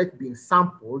not yet been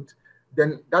sampled.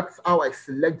 Then that's how I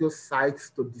select those sites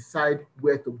to decide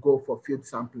where to go for field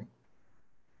sampling.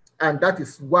 And that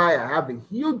is why I have a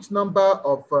huge number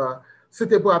of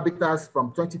suitable habitats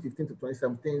from 2015 to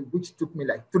 2017, which took me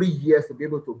like 3 years to be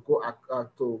able to go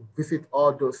to visit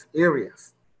all those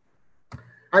areas.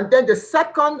 And then the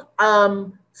second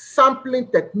sampling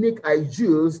technique I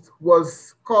used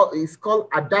is called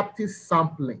adaptive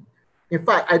sampling. In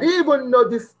fact, I didn't even know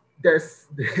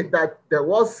that there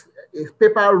was a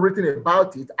paper written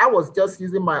about it. I was just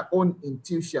using my own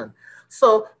intuition.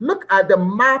 So look at the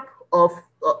map of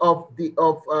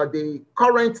the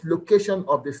current location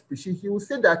of the species. You will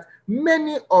see that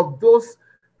many of those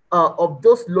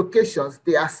locations,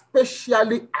 they are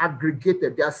spatially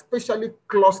aggregated, they are spatially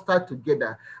clustered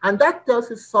together. And that tells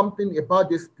you something about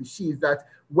this species, that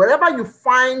wherever you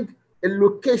find a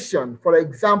location, for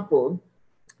example,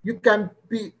 you can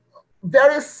be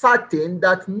very certain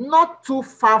that not too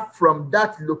far from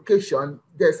that location,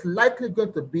 there's likely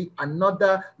going to be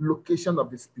another location of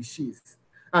the species.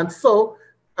 And so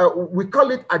we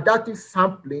call it adaptive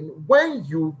sampling when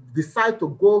you decide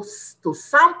to go to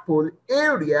sample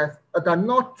areas that are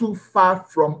not too far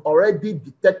from already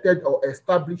detected or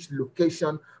established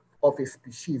location of a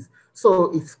species.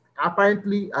 So it's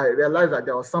apparently, I realized that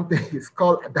there was something it's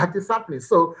called adaptive sampling.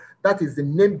 So that is the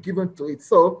name given to it.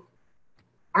 So,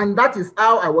 and that is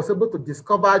how I was able to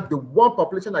discover the one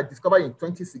population I discovered in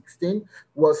 2016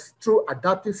 was through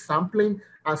adaptive sampling.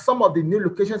 And some of the new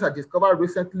locations I discovered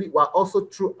recently were also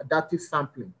through adaptive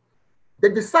sampling.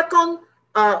 Then the second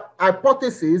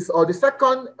hypothesis, or the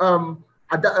second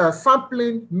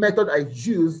sampling method I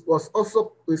used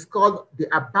is called the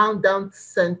abundant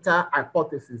center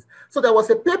hypothesis. So there was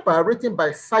a paper written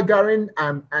by Sagarin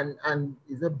and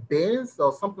is it Baines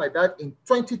or something like that in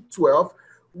 2012,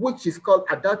 which is called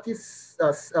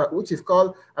which is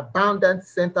called abundant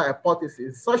center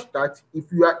hypothesis, such that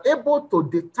if you are able to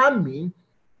determine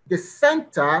the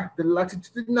center, the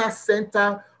latitudinal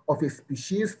center of a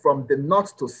species from the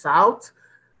north to south,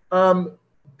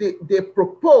 they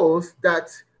propose that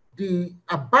the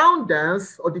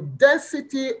abundance or the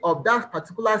density of that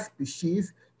particular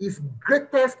species is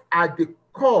greatest at the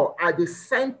core, at the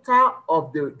center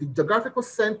of the geographical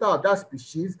center of that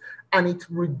species, and it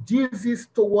reduces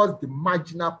towards the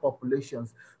marginal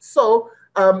populations. So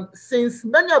since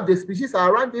many of the species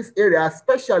are around this area,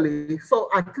 especially, so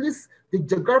at least the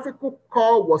geographical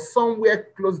core was somewhere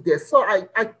close there. So I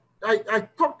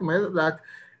talked to myself that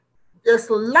there's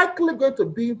likely going to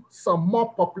be some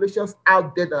more populations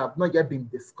out there that have not yet been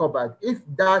discovered if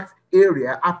that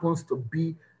area happens to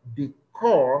be the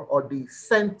core or the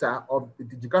center of the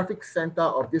geographic center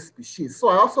of this species. So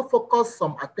I also focused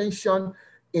some attention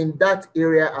in that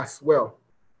area as well.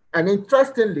 And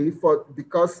interestingly,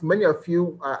 because many of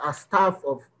you are staff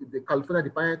of the California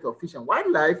Department of Fish and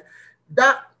Wildlife,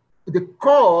 that the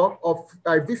core of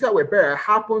Ivesia webberi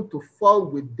happened to fall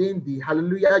within the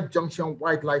Hallelujah Junction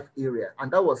wildlife area.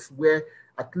 And that was where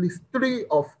at least three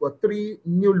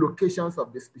new locations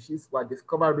of the species were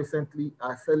discovered recently,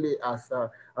 as early as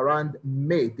around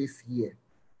May this year.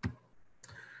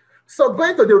 So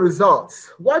going to the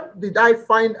results, what did I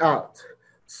find out?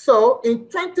 So in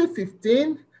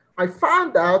 2015, I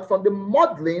found out from the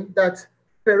modeling that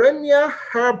perennial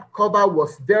herb cover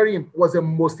was the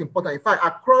most important. In fact,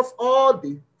 across all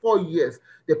the 4 years,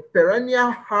 the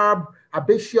perennial herb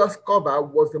herbaceous cover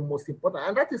was the most important.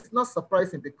 And that is not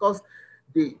surprising because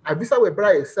the Ivesia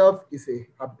webberi itself is a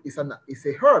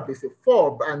herb, it's a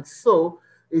forb, and so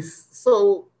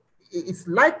it's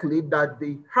likely that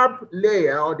the herb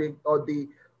layer or the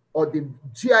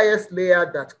GIS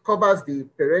layer that covers the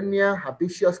perennial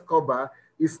herbaceous cover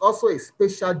is also a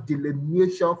special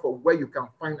delineation for where you can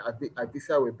find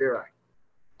Ivesia webberi.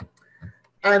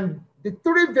 And the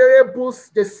three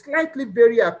variables, they slightly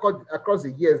vary across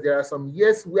the years. There are some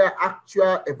years where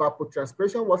actual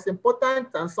evapotranspiration was important,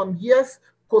 and some years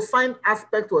cosine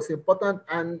aspect was important,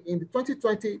 and in the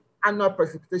 2020, annual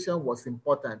precipitation was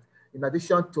important, in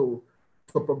addition to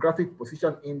topographic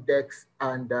position index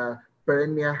and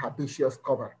perennial herbaceous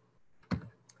cover.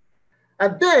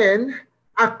 And then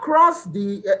across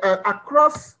the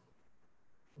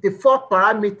four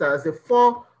parameters, the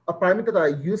four parameters that I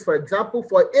use, for example,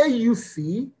 for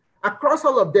AUC, across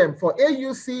all of them, for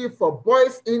AUC, for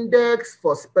Boyce index,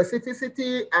 for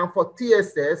specificity, and for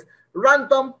TSS,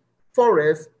 random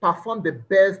forests perform the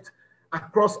best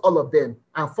across all of them,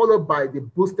 and followed by the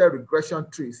boosted regression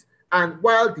trees. And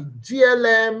while the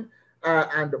GLM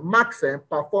and Maxim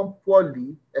perform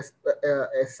poorly,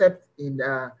 except in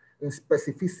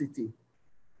specificity,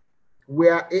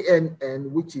 where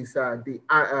ANN, which is the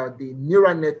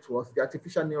neural networks, the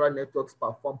artificial neural networks,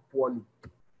 perform poorly.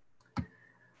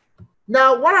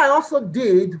 Now, what I also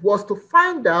did was to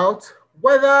find out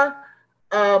whether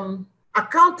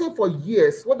accounting for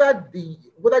years, whether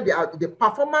the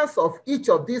performance of each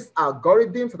of these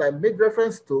algorithms that I made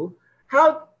reference to,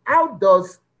 how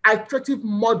does iterative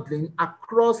modeling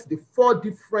across the four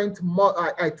different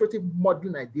iterative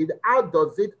modeling I did, how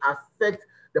does it affect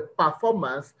the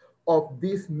performance of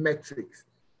these metrics?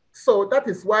 So that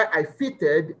is why I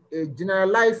fitted a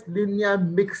generalized linear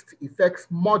mixed effects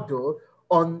model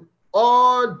on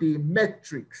all the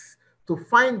metrics to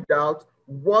find out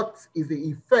what is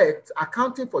the effect,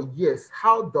 accounting for years,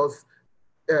 how does,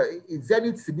 is there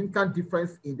any significant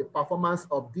difference in the performance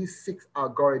of these 6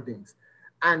 algorithms?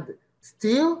 And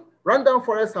still, random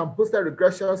forest and boosted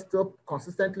regression still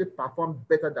consistently perform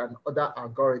better than other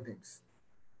algorithms.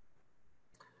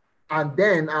 And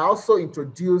then I also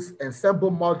introduced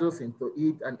ensemble models into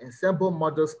it, and ensemble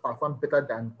models perform better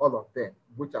than all of them,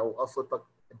 which I will also talk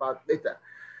about later.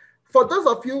 For those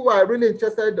of you who are really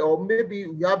interested, or maybe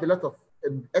you have a lot of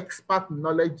expert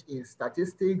knowledge in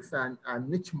statistics and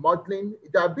niche modeling,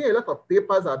 there have been a lot of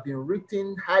papers that have been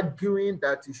written arguing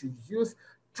that you should use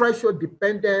threshold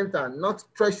dependent and not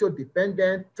threshold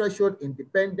dependent, threshold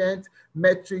independent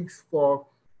metrics for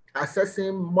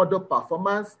assessing model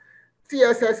performance.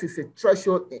 TSS is a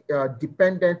threshold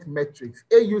dependent metrics.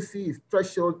 AUC is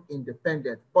threshold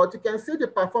independent. But you can see the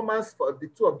performance for the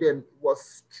two of them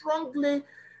was strongly,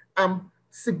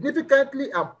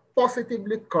 significantly and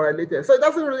positively correlated. So it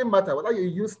doesn't really matter whether you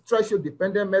use threshold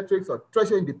dependent metrics or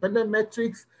threshold independent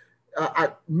metrics.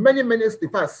 Many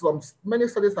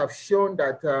studies have shown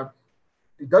that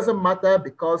it doesn't matter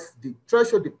because the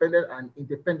threshold dependent and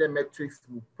independent metrics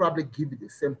will probably give you the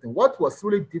same thing. What was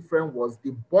really different was the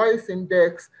Boyce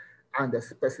index and the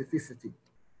specificity.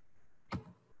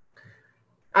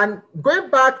 And going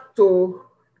back to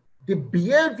the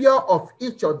behavior of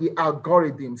each of the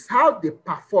algorithms, how they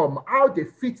perform, how they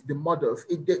fit the models,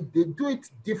 they do it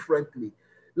differently.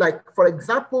 Like, for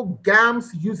example,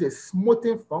 GAMS use a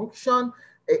smoothing function.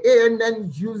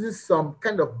 ANN uses some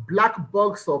kind of black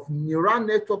box of neural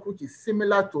network, which is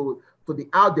similar to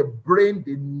how the brain,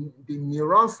 the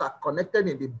neurons are connected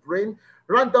in the brain.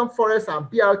 Random forest and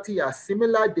BRT are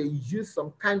similar. They use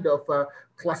some kind of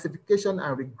classification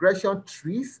and regression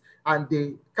trees, and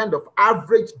they kind of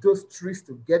average those trees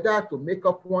together to make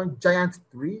up one giant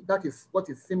tree. That is what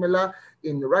is similar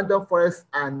in random forest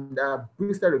and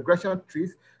boosted regression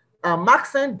trees.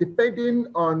 Maxent, depending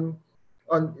on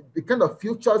the kind of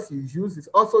features you use, it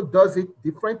also does it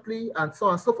differently, and so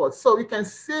on and so forth. So you can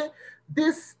see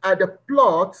these are the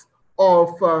plots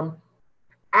of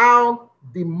how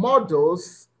the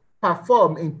models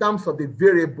perform in terms of the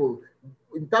variable,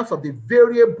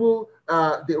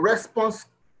 the response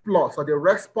plots or the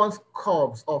response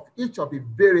curves of each of the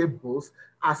variables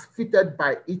as fitted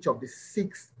by each of the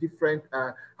 6 different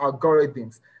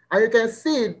algorithms. And you can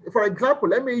see, for example,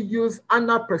 let me use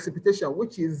annual precipitation,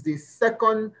 which is the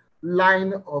second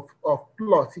line of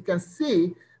plots. You can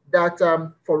see that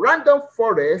for random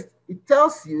forest, it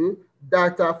tells you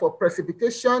that for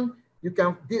precipitation, you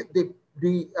can the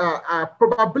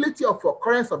probability of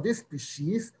occurrence of this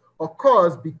species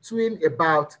occurs between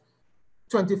about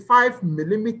 25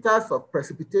 millimeters of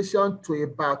precipitation to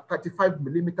about 35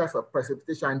 millimeters of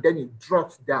precipitation, and then it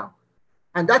drops down.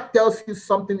 And that tells you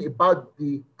something about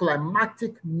the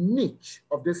climatic niche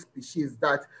of this species,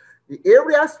 that the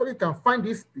areas where you can find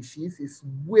this species is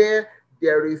where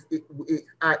there is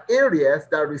areas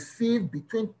that receive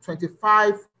between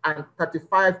 25 and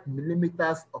 35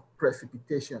 millimeters of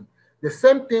precipitation. The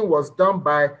same thing was done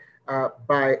by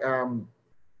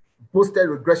boosted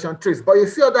regression trees, but you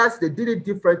see others, they did it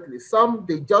differently. Some,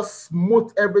 they just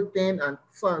smooth everything and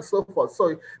so on and so forth. So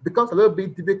it becomes a little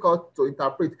bit difficult to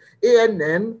interpret.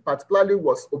 ANN particularly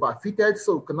was overfitted,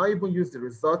 so we cannot even use the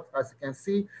result, as you can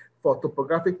see, for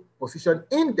topographic position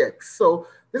index. So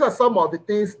these are some of the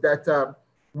things that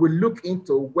we look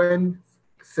into when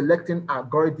selecting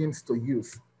algorithms to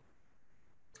use.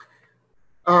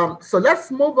 So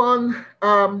let's move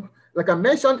on. Like I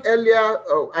mentioned earlier,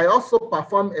 I also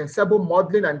perform ensemble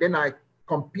modeling, and then I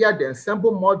compare the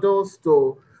ensemble models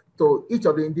to each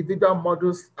of the individual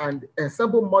models, and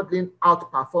ensemble modeling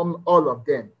outperform all of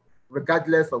them,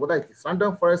 regardless of whether it is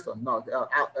random forest or not.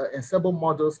 Ensemble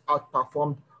models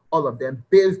outperformed all of them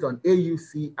based on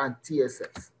AUC and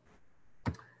TSS.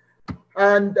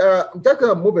 And I'm just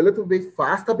going to move a little bit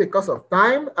faster because of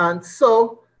time. And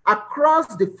so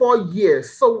across the 4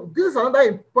 years, so this is another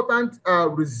important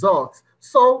result.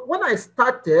 So when I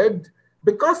started,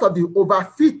 because of the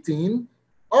overfitting,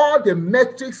 all the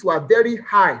metrics were very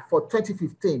high for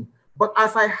 2015. But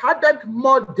as I added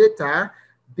more data,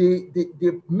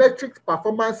 the metric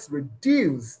performance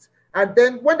reduced. And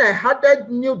then when I added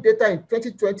new data in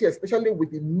 2020, especially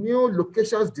with the new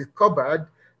locations discovered,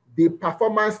 the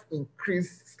performance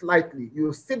increased slightly.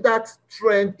 You see that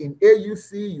trend in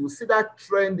AUC, you see that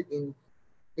trend in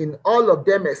all of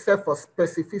them except for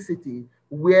specificity,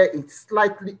 where it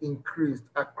slightly increased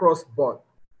across board.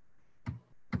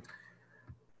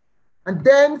 And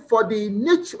then for the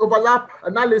niche overlap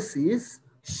analysis,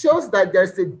 shows that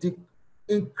there's a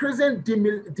increasing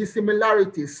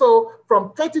dissimilarity. So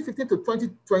from 2015 to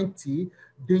 2020,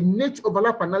 the niche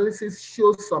overlap analysis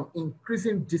shows some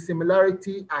increasing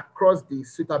dissimilarity across the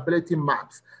suitability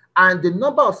maps. And the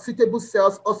number of suitable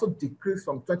cells also decreased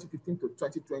from 2015 to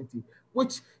 2020,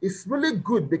 which is really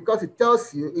good because it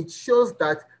tells you, it shows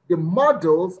that the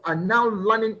models are now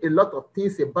learning a lot of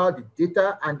things about the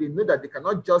data, and they know that they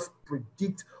cannot just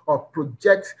predict or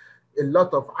project a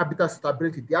lot of habitat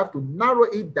suitability. They have to narrow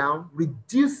it down,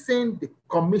 reducing the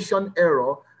commission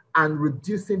error and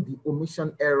reducing the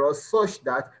omission error such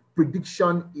that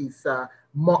prediction is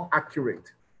more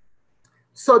accurate.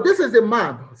 So this is the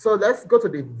map. So let's go to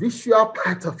the visual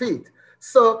part of it.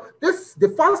 So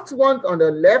the first one on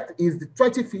the left is the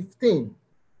 2015.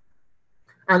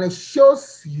 And it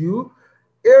shows you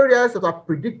areas that are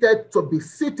predicted to be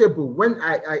suitable. When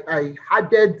I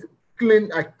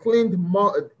cleaned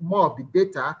more of the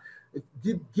data,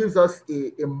 it gives us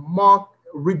a more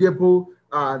readable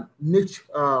niche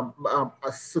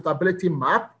suitability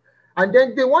map. And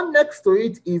then the one next to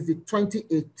it is the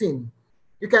 2018.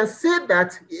 You can see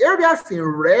that areas in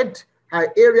red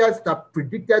are areas that are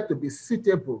predicted to be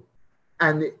suitable,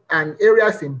 and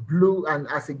areas in blue, and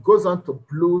as it goes on to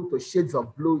blue, to shades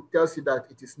of blue, it tells you that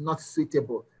it is not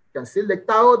suitable. You can see Lake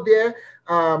Tahoe there.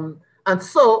 And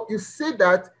so you see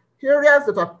that areas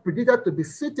that are predicted to be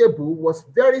suitable was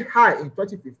very high in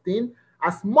 2015.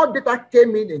 As more data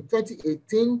came in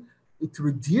 2018, it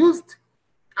reduced.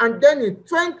 And then in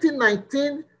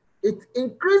 2019, it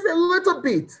increased a little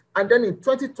bit. And then in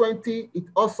 2020, it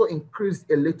also increased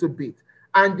a little bit.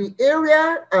 And the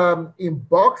area in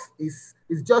box is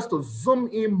just to zoom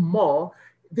in more.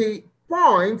 The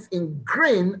points in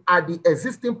green are the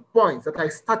existing points that I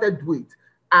started with.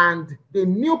 And the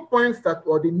new points that,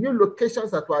 or the new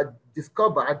locations that were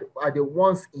discovered are the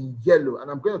ones in yellow. And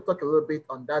I'm going to talk a little bit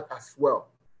on that as well.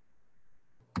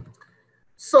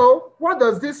 So what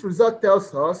does this result tell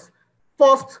us?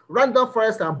 First, random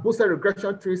forest and boosted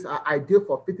regression trees are ideal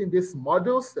for fitting these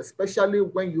models, especially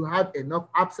when you have enough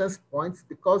absence points,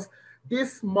 because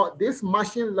these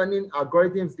machine learning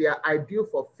algorithms, they are ideal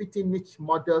for fitting niche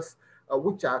models,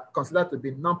 which are considered to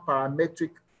be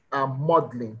non-parametric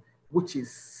modeling, which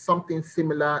is something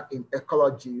similar in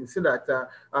ecology. You see that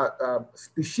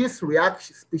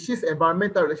species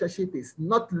environmental relationship is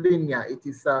not linear. It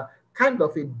is kind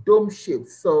of a dome shape,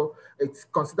 so it's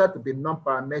considered to be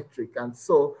non-parametric. And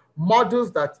so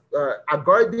models that,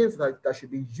 algorithms that should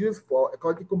be used for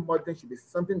ecological modeling should be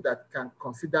something that can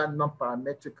consider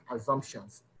non-parametric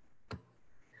assumptions.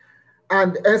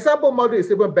 And ensemble model is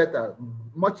even better,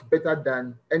 much better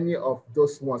than any of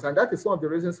those ones. And that is one of the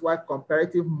reasons why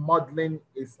comparative modeling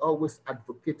is always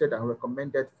advocated and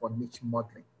recommended for niche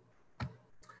modeling.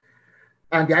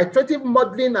 And the iterative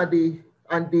modeling and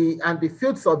the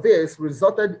field surveys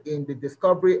resulted in the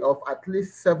discovery of at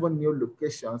least 7 new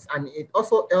locations, and it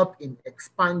also helped in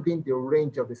expanding the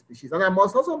range of the species. And I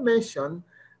must also mention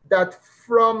that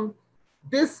from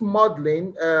this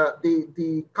modeling,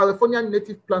 the California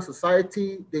Native Plant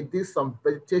Society, they did some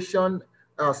vegetation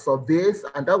surveys,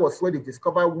 and that was where they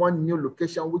discovered one new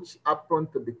location, which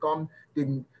happened to become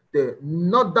the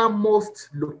northernmost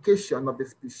location of the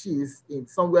species in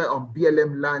somewhere on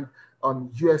BLM land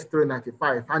on US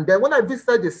 395. And then when I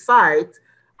visited the site,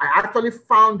 I actually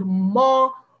found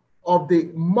more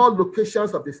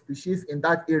locations of the species in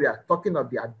that area, talking of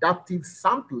the adaptive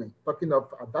sampling,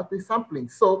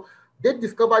 So they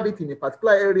discovered it in a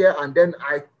particular area, and then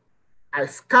I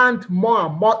scanned more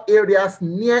and more areas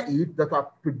near it that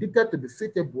are predicted to be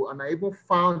suitable, and I even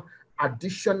found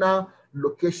additional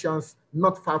locations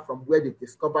not far from where they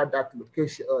discovered that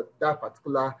location, that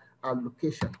particular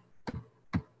location.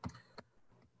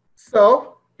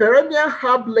 So perennial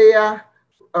herb layer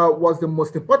was the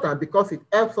most important because it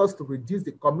helps us to reduce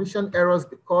the commission errors,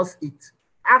 because it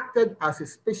acted as a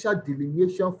spatial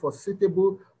delineation for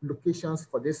suitable locations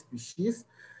for this species.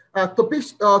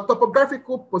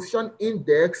 Topographical position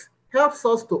index helps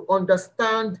us to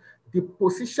understand the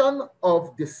position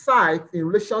of the site in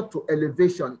relation to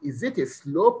elevation. Is it a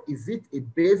slope? Is it a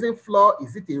basin floor?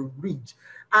 Is it a ridge?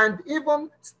 And even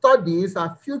studies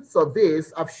and field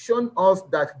surveys have shown us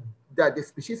that the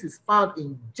species is found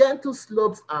in gentle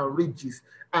slopes and ridges,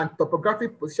 and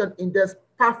topographic position index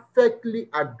perfectly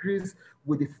agrees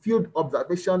with the field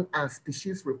observation and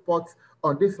species reports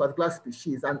on this particular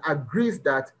species, and agrees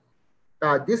that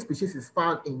this species is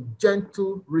found in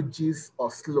gentle ridges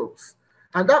or slopes.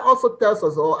 And that also tells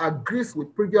us, or agrees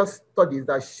with previous studies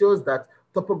that shows that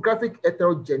topographic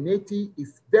heterogeneity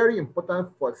is very important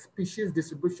for species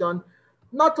distribution,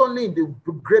 not only in the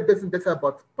Great Basin Delta,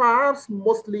 but perhaps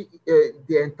mostly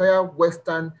the entire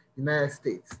Western United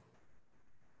States.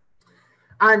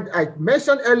 And I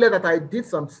mentioned earlier that I did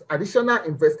some additional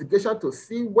investigation to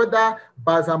see whether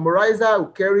Balsamorhiza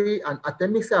ukeri and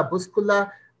Artemisia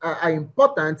buscula are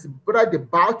important, whether the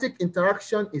biotic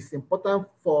interaction is important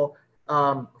for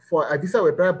Ivesia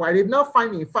webberi, but I did not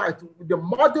find, in fact, the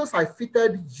models I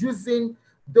fitted using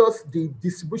the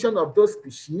distribution of those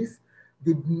species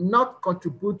did not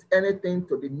contribute anything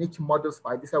to the niche models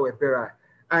for Ivesia webberi.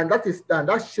 And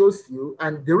that shows you,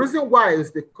 and the reason why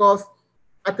is because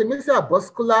Artemisia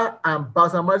buscula and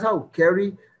Balsamorhiza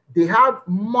ukeri, they have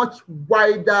much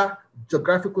wider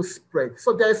geographical spread.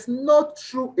 So there's no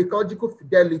true ecological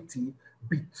fidelity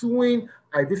between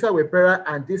Ivesia webberi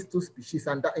and these two species.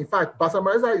 And that, in fact,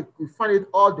 Balsamorhiza, you find it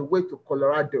all the way to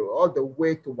Colorado, all the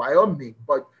way to Wyoming,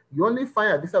 but you only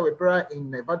find Ivesia webberi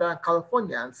in Nevada and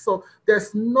California. And so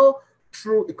there's no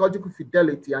true ecological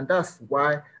fidelity, and that's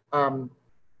why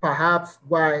perhaps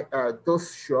why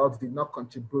those shrubs did not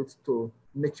contribute to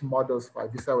niche models for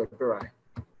Ivesia webberi.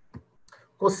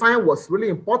 Cosine was really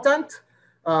important,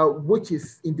 which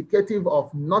is indicative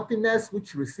of nothingness,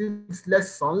 which receives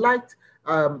less sunlight.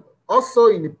 Also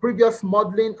in the previous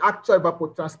modeling, actual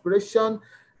evapotranspiration,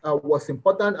 was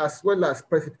important, as well as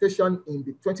precipitation in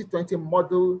the 2020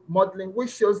 modeling,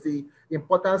 which shows the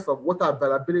importance of water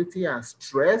availability and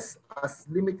stress as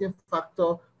limiting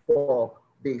factor for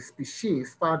the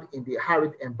species found in the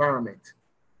arid environment.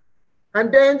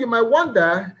 And then you might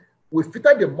wonder, we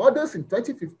fitted the models in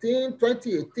 2015,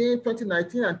 2018,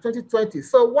 2019, and 2020.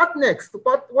 So what next?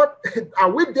 What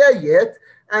are we there yet?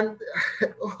 And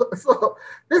so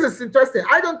this is interesting.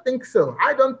 I don't think so.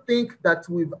 I don't think that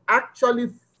we've actually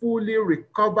fully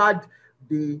recovered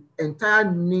the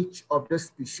entire niche of the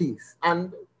species.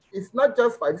 And it's not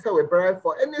just for Ivesia webberi,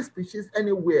 for any species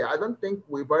anywhere. I don't think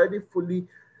we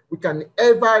can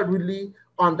ever really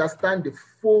understand the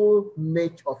full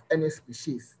niche of any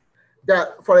species.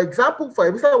 For example,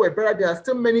 for Ivesia webberi, there are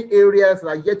still many areas that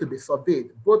are yet to be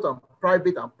surveyed, both on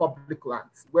private and public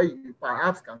lands, where you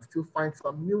perhaps can still find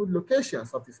some new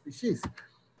locations of the species.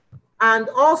 And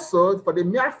also for the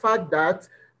mere fact that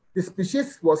the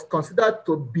species was considered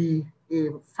to be a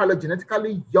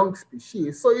phylogenetically young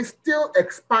species, so it's still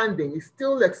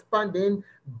expanding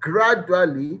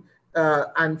gradually,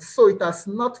 and so it has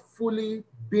not fully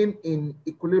been in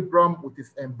equilibrium with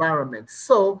its environment.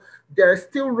 So there is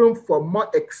still room for more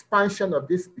expansion of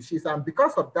this species. And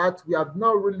because of that, we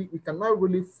cannot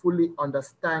really fully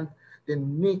understand the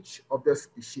niche of the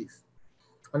species.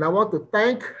 And I want to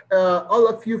thank all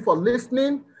of you for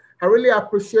listening. I really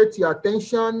appreciate your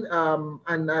attention.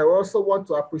 And I also want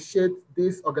to appreciate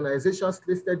these organizations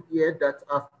listed here that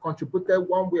have contributed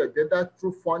one way or the other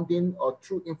through funding or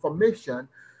through information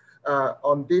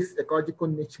on this ecological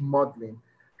niche modeling.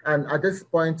 And at this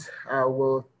point, I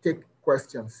will take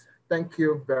questions. Thank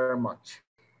you very much.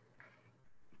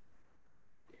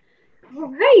 All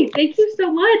right, thank you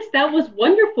so much. That was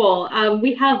wonderful.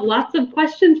 We have lots of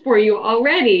questions for you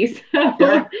already. So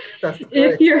yeah,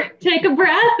 if you take a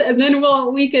breath and then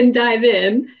we can dive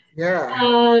in.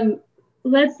 Yeah.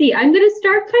 Let's see, I'm going to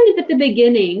start kind of at the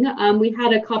beginning. We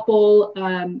had a couple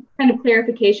kind of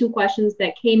clarification questions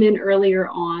that came in earlier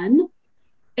on.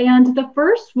 And the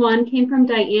first one came from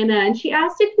Diana, and she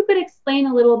asked if you could explain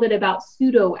a little bit about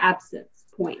pseudo-absence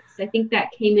points. I think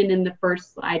that came in the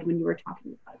first slide when you were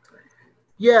talking about it.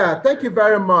 Yeah, thank you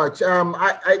very much.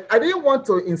 I didn't want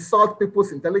to insult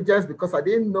people's intelligence because I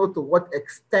didn't know to what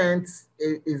extent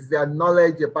is their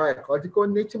knowledge about ecological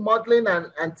niche modeling.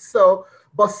 And so,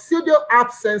 but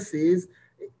pseudo-absences,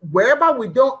 wherever we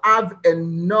don't have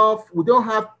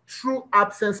true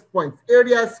absence points,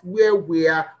 areas where we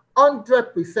are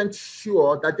 100%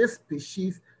 sure that this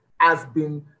species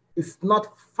is not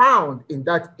found in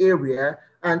that area.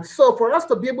 And so for us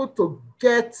to be able to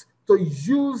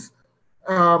use,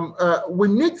 we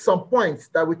need some points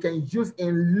that we can use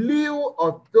in lieu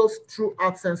of those true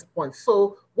absence points.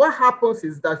 So what happens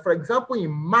is that, for example, in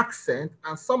Maxent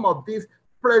and some of these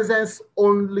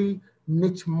presence-only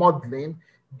niche modeling,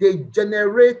 they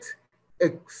generate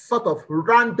a sort of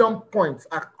random points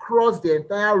across the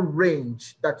entire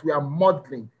range that we are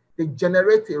modeling. They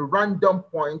generate a random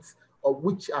points of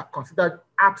which are considered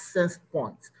absence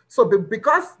points. So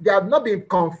because they have not been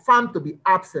confirmed to be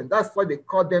absent, that's why they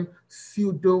call them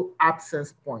pseudo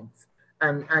absence points.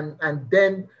 And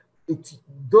then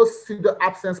those pseudo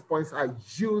absence points are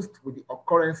used with the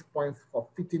occurrence points for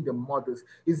fitting the models.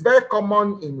 It's very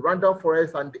common in random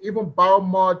forest, and even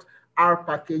Biomod R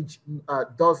package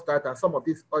does that, and some of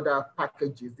these other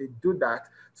packages, they do that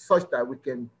such that we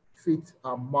can fit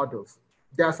our models.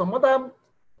 There are some other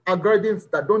algorithms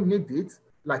that don't need it,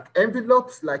 like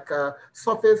envelopes, like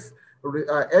surface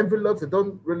envelopes, they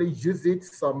don't really use it.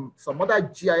 Some other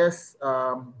GIS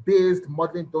based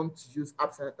modeling don't use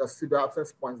pseudo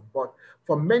absence points, but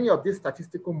for many of these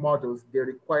statistical models, they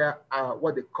require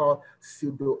what they call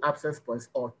pseudo absence points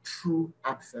or true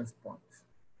absence points.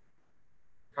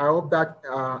 I hope that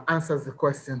answers the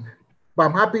question, but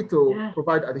I'm happy to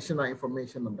provide additional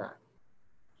information on that.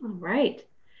 All right.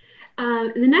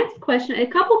 The next question, a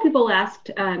couple people asked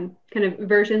kind of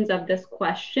versions of this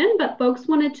question, but folks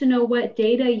wanted to know what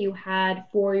data you had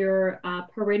for your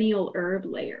perennial herb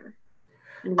layer.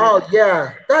 Oh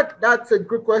yeah, that's a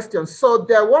good question. So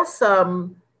there was,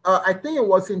 I think it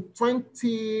was in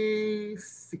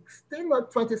 2016 or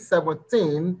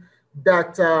 2017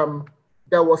 that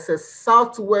there was a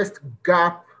Southwest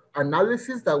gap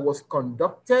analysis that was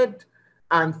conducted,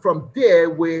 and from there,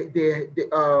 they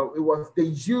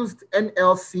used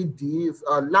NLCD,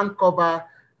 land cover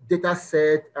data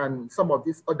set, and some of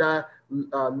these other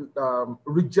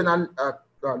regional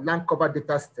land cover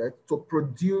data set to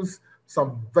produce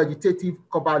some vegetative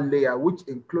cover layer, which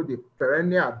include a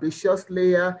perennial herbaceous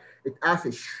layer. It has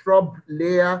a shrub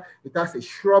layer. It has a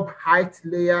shrub height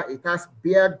layer. It has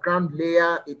bare ground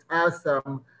layer. It has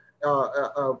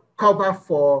cover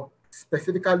for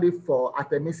specifically for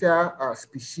Artemisia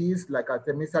species like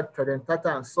Artemisia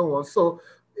tridentata and so on. So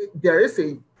there is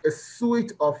a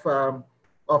suite of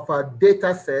a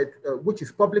data set which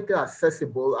is publicly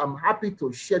accessible. I'm happy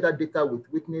to share that data with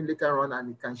Whitney later on, and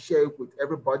he can share it with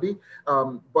everybody.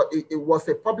 But it was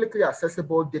a publicly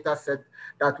accessible data set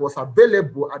that was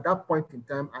available at that point in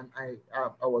time, and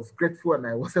I was grateful and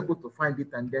I was able to find it,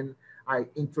 and then I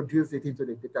introduced it into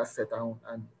the data set,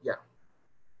 and yeah.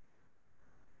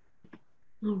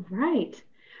 All right.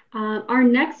 Our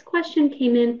next question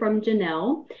came in from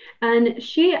Janelle, and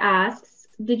she asks,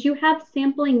 did you have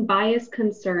sampling bias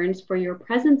concerns for your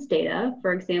presence data,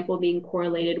 for example, being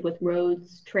correlated with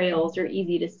roads, trails, or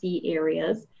easy to see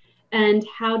areas? And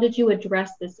how did you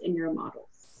address this in your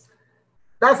models?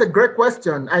 That's a great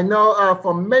question. I know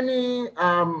for many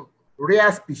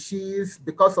rare species,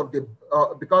 because of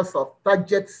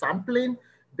target sampling,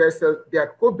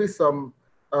 there could be some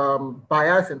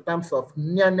bias in terms of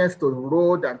nearness to the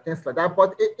road and things like that.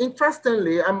 But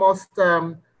interestingly, I must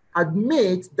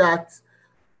admit that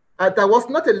there was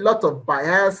not a lot of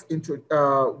bias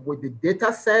with the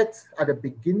data set at the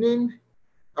beginning.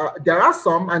 There are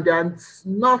some, and there are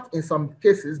not in some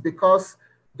cases, because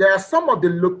there are some of the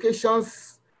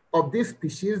locations of these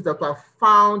species that are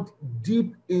found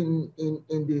deep in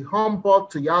the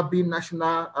Humboldt-Toyabe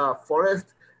National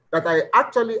Forest, that I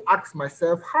actually asked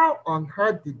myself, how on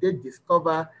earth did they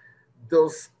discover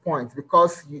those points?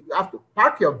 Because you have to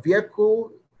park your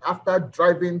vehicle after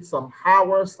driving some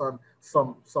hours on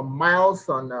some miles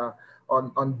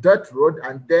on dirt road,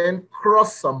 and then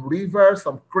cross some rivers,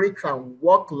 some creeks, and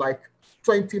walk like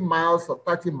 20 miles or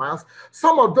 30 miles.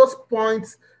 Some of those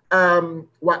points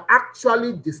were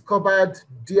actually discovered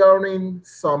during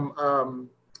some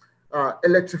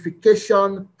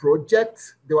electrification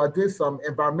projects. They were doing some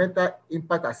environmental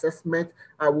impact assessment.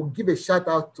 I will give a shout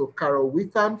out to Carol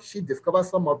Witham. She discovered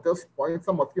some of those points.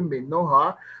 Some of you may know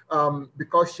her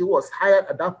because she was hired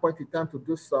at that point in time to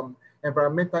do some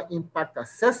environmental impact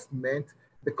assessment,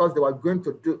 because they were going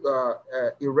to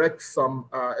erect some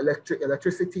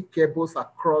electricity cables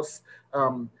across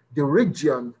the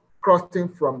region crossing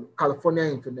from California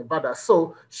into Nevada.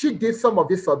 So she did some of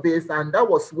these surveys, and that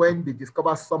was when they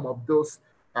discovered some of those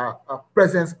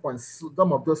presence points,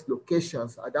 some of those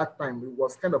locations at that time. It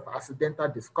was kind of accidental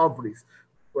discoveries,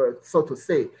 so to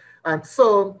say. And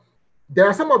so there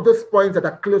are some of those points that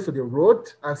are close to the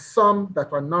road, and some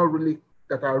that are not really,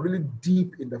 that are really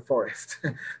deep in the forest.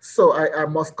 So I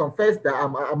must confess that,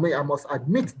 I must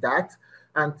admit that.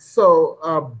 And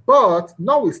so, but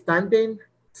notwithstanding,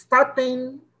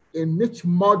 starting in niche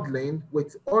modeling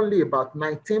with only about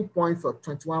 19 points or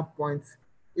 21 points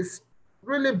is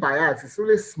really biased, it's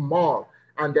really small,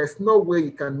 and there's no way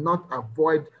you cannot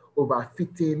avoid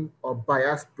overfitting or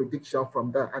bias prediction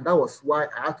from that. And that was why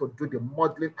I had to do the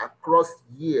modeling across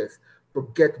years to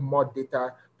get more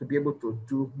data to be able to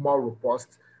do more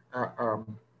robust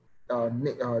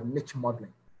niche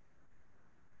modeling.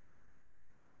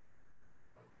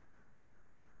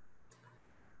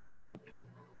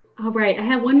 All right, I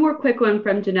have one more quick one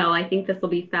from Janelle. I think this will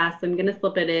be fast, so I'm going to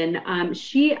slip it in.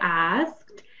 She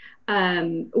asked,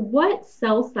 what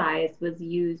cell size was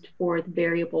used for the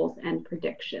variables and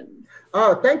predictions?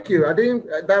 Oh, thank you. I didn't,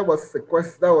 that was a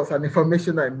question, that was an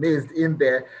information I missed in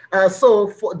there. So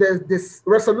for this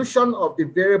resolution of the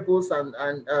variables and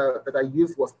that I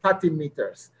used was 30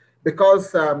 meters.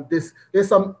 Because in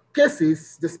some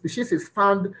cases, the species is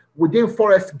found within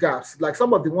forest gaps, like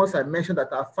some of the ones I mentioned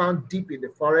that are found deep in the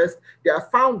forest, they are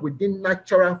found within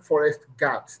natural forest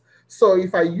gaps. So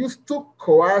if I use too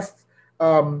coarse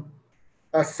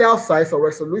a cell size or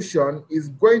resolution, is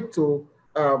going to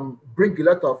bring a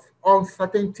lot of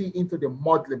uncertainty into the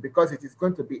modeling, because it is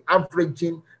going to be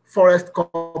averaging forest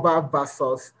cover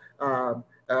versus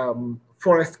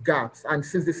forest gaps. And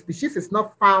since the species is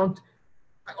not found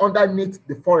underneath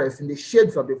the forest, in the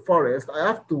shades of the forest, I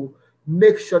have to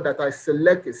make sure that I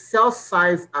select a cell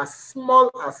size as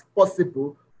small as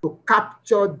possible to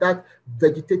capture that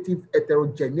vegetative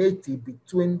heterogeneity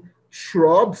between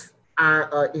shrubs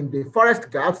in the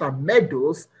forest gaps and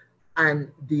meadows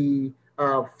and the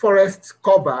forest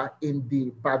cover in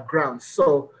the background.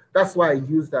 So that's why I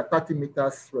use the 30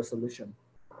 meters resolution.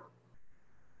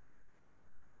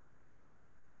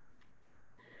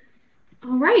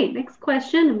 All right, next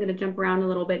question. I'm going to jump around a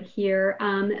little bit here.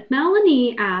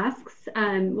 Melanie asks,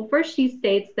 well, first she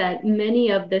states that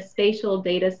many of the spatial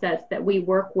data sets that we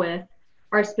work with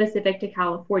are specific to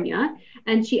California.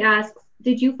 And she asks,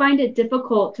 did you find it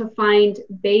difficult to find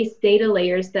base data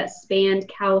layers that spanned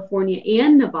California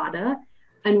and Nevada?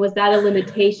 And was that a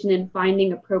limitation in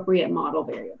finding appropriate model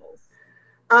variables?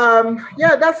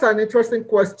 Yeah, that's an interesting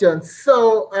question.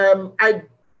 So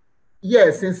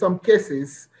yes, in some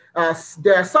cases,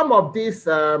 there are some of these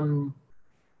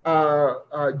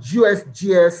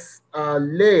USGS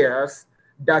layers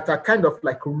that are kind of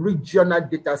like regional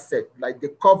data set, like they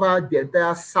cover the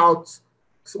entire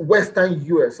western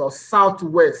US or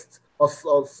southwest or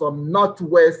some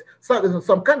northwest,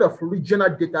 some kind of regional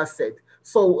data set.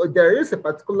 So there is a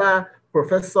particular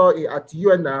professor at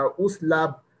UNR whose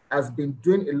lab has been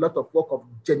doing a lot of work of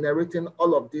generating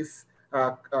all of these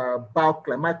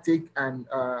bioclimatic and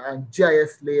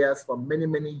GIS layers for many,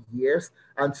 many years.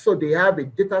 And so they have a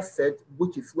data set,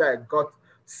 which is where I got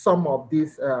some of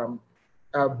these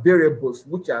variables,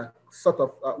 which are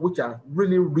which are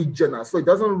really regional. So it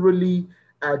doesn't really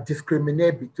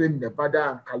discriminate between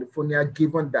Nevada and California,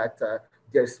 given that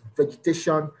there's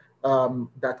vegetation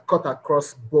that cut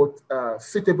across both,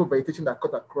 suitable vegetation that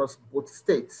cut across both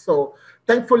states. So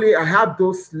thankfully, I have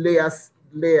those layers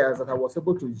that I was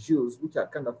able to use, which are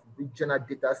kind of regional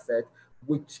data set,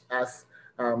 which has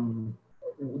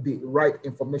the right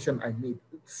information I need.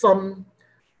 Some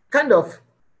kind of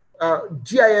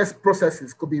GIS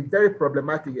processes could be very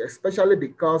problematic, especially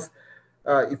because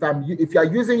if you are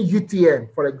using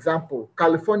UTM, for example,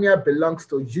 California belongs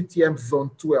to UTM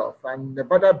zone 12 and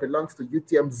Nevada belongs to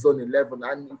UTM zone 11,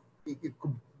 and it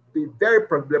could be very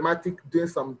problematic doing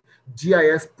some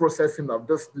GIS processing of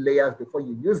those layers before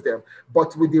you use them.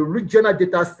 But with the regional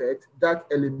data set, that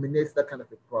eliminates that kind of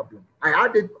a problem. I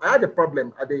had a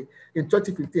problem in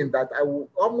 2015 that I would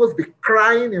almost be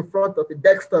crying in front of the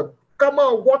desktop. Come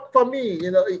on, work for me,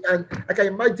 and I can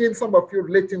imagine some of you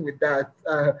relating with that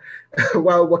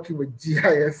while working with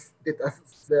GIS data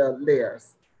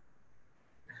layers.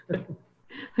 I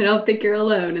don't think you're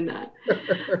alone in that.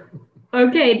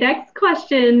 Okay, next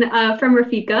question from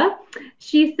Rafika.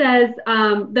 She says,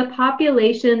 the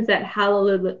populations at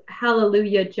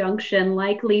Hallelujah Junction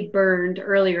likely burned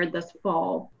earlier this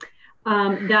fall.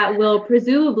 That will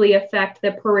presumably affect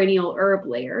the perennial herb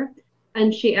layer.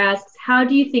 And she asks, how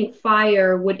do you think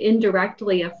fire would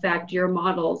indirectly affect your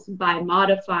models by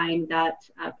modifying that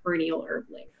perennial herb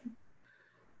layer?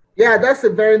 Yeah, that's a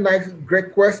very nice,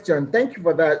 great question. Thank you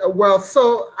for that. Well,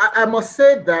 so I must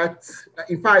say that,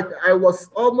 in fact, I was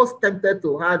almost tempted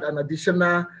to add an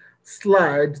additional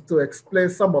slide to explain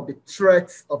some of the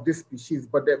threats of this species,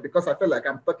 but then, because I feel like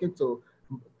I'm talking to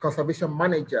conservation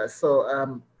managers,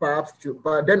 so perhaps,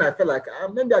 but then I feel like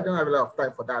maybe I don't have a lot of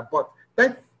time for that, but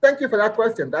thank you for that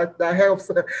question. That helps.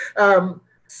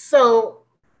 So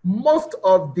most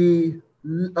of the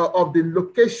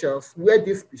locations where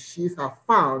these species are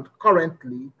found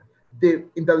currently,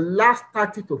 in the last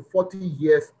 30 to 40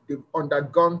 years, they've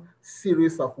undergone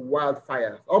series of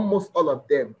wildfires. Almost all of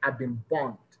them have been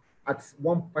burned at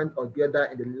one point or the other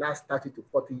in the last 30 to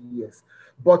 40 years.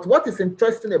 But what is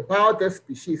interesting about this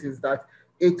species is that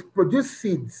it produces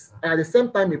seeds, and at the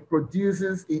same time it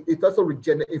also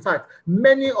regenerates. In fact,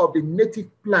 many of the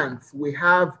native plants we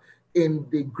have in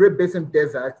the Great Basin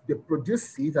Desert, they produce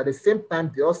seeds. At the same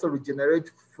time, they also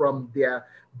regenerate from their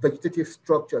vegetative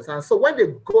structures. And so when they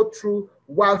go through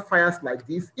wildfires like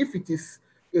this, if it is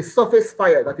a surface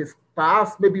fire that is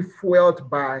perhaps maybe fueled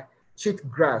by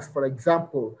cheatgrass, for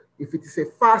example, if it is a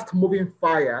fast-moving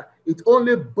fire, it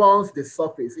only burns the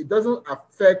surface. It doesn't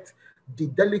affect the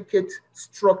delicate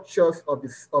structures of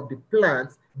the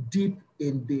plants deep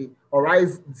in the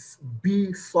horizon,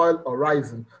 B soil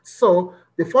horizon. So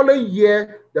the following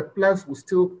year, the plants will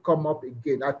still come up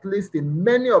again. At least in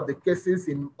many of the cases,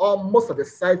 in most of the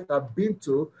sites I've been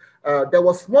to, there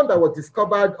was one that was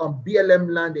discovered on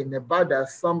BLM land in Nevada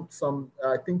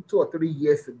I think 2 or 3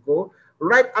 years ago.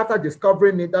 Right after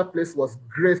discovering it, that place was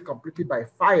grazed completely by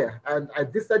fire. And I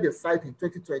visited the site in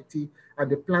 2020, and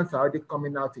the plants are already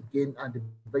coming out again, and the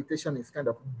vegetation is kind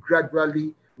of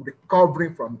gradually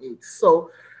recovering from it. So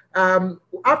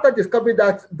after discovering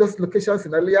that those locations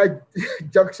in earlier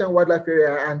Junction Wildlife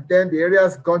Area, and then the area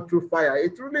has gone through fire,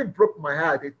 it really broke my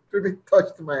heart. It really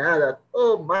touched my heart that,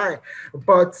 oh my.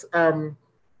 But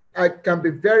I can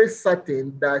be very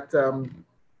certain that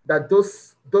that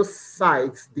those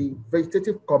sites, the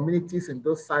vegetative communities in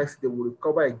those sites, they will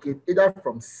recover again, either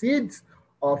from seeds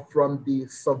or from the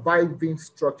surviving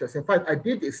structures. In fact, I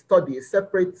did a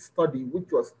separate study,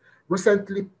 which was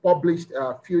recently published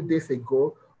a few days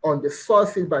ago on the soil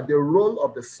seed bank, the role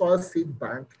of the soil seed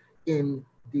bank in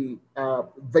the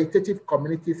vegetative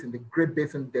communities in the Great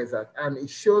Basin Desert. And it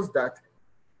shows that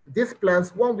these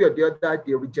plants, one way or the other,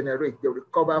 they regenerate, they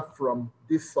recover from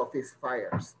these surface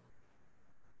fires.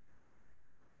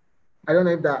 I don't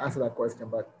know if that answered that question,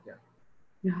 but yeah.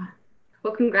 Yeah.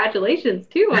 Well, congratulations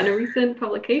too on a recent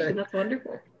publication. That's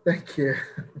wonderful. Thank you.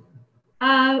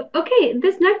 Okay,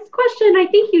 this next question, I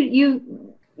think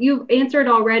you answered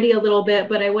already a little bit,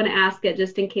 but I want to ask it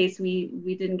just in case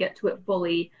we didn't get to it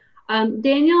fully.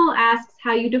 Daniel asks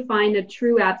how you define a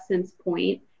true absence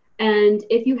point, and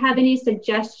if you have any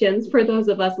suggestions for those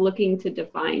of us looking to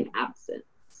define absence.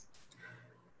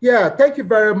 Yeah, thank you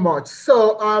very much.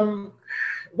 So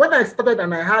when I started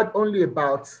and I had only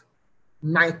about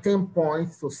 19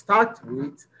 points to start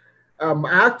with, I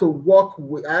had to work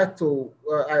with,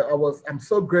 I'm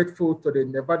so grateful to the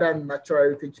Nevada Natural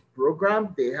Heritage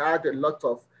Program. They had a lot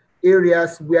of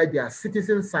areas where they are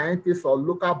citizen scientists or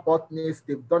local botanists.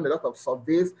 They've done a lot of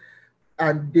surveys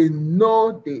and they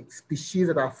know the species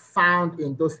that are found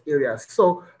in those areas.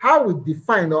 So how we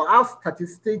define or how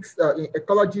statistics in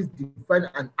ecologists define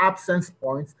an absence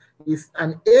point is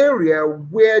an area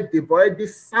where they've already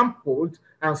sampled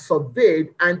and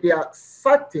surveyed and they are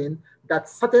certain that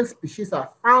certain species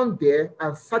are found there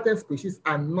and certain species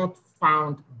are not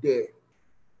found there.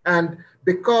 And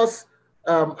because,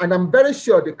 and I'm very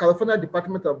sure the California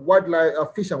Department of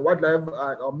Wildlife, Fish and Wildlife,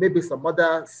 or maybe some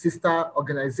other sister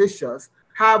organizations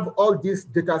have all these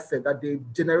data sets that they've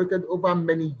generated over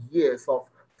many years of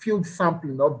field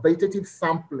sampling, of vegetative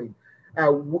sampling,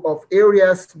 of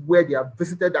areas where they have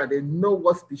visited and they know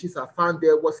what species are found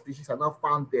there, what species are not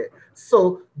found there.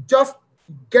 So just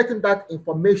getting that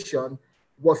information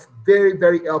was very,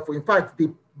 very helpful. In fact,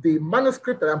 the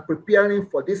manuscript that I'm preparing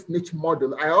for this niche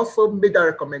model, I also made a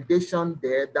recommendation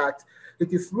there that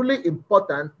it is really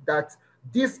important that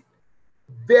this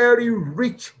very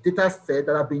rich data set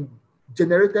that have been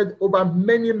generated over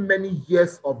many, many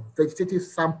years of vegetative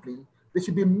sampling, they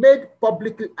should be made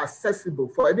publicly accessible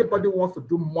for anybody who wants to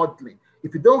do modeling.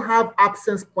 If you don't have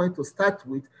absence point to start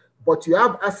with, but you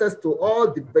have access to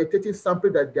all the vegetative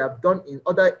sampling that they have done in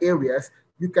other areas,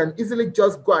 you can easily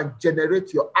just go and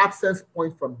generate your absence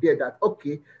point from there that,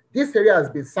 okay, this area has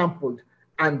been sampled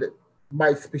and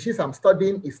my species I'm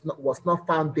studying was not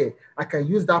found there. I can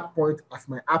use that point as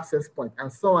my absence point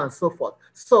and so on and so forth.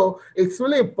 So it's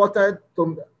really important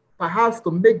to perhaps to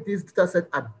make this data set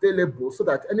available so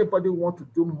that anybody who wants to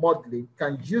do modeling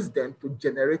can use them to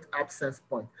generate absence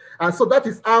points. And so that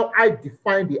is how I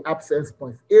define the absence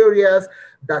points, areas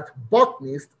that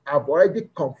botanists have already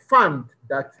confirmed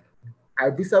that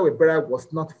Ivesia webberi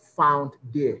was not found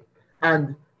there.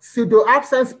 And pseudo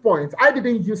absence points, I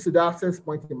didn't use pseudo absence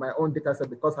point in my own data set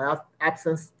because I have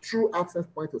true absence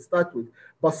point to start with.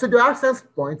 But pseudo absence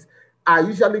points are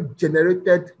usually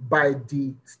generated by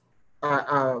the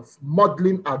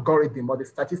modeling algorithm or the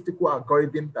statistical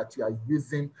algorithm that you are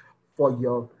using for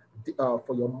your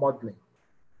modeling.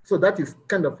 So that is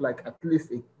kind of like at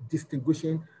least a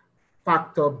distinguishing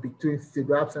factor between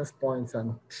pseudo absence points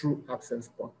and true absence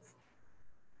points.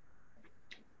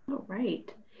 All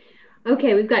right.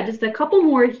 Okay, we've got just a couple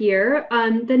more here.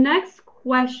 The next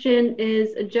question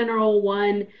is a general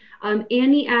one.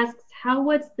 Annie asks, how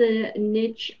was the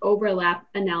niche overlap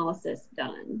analysis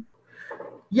done?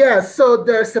 Yeah, so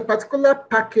there's a particular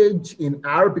package in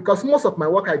R because most of my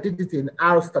work, I did it in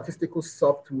R statistical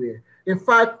software. In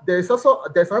fact, there's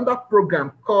another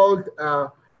program called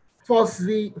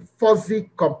fuzzy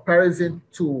comparison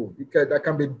tool that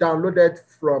can be downloaded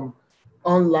from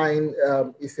online.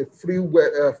 It's a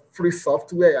free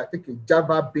software, I think a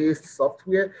Java-based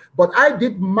software, but I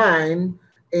did mine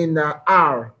in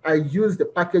R. I used the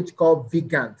package called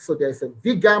Vegan. So there's a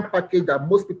Vegan package that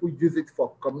most people use it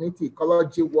for community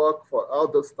ecology work, for all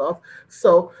those stuff.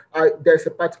 So there's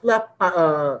a particular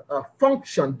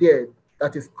function there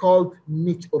that is called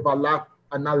niche overlap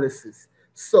analysis.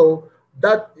 So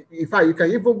that, in fact, you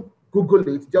can even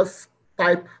Google it, just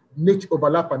type niche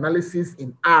overlap analysis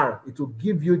in R. It will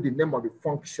give you the name of the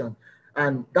function.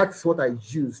 And that's what I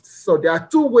used. So there are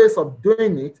two ways of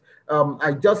doing it.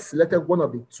 I just selected one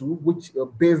of the two, which are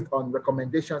based on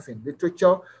recommendations in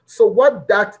literature. So what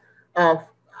that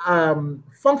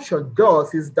function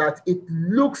does is that it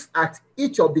looks at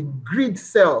each of the grid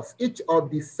cells, each of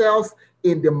the cells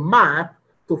in the map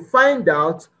to find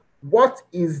out what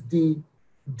is the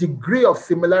degree of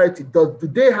similarity. Do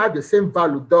they have the same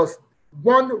value? Does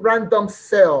one random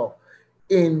cell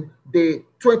in the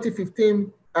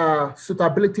 2015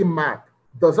 suitability map,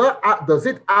 does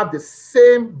it have the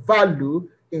same value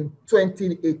in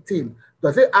 2018?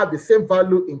 Does it have the same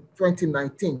value in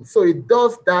 2019? So it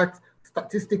does that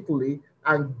statistically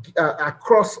and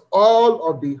across all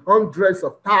of the hundreds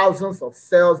of thousands of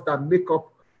cells that make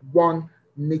up one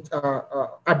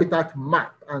habitat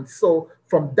map. And so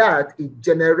from that, it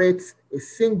generates a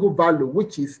single value,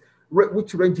 which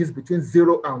ranges between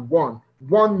 0 and 1.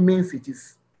 1 means it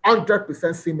is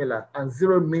 100% similar, and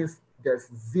 0 means there's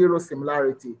 0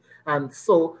 similarity. And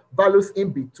so values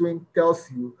in between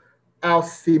tells you how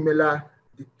similar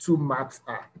the two maps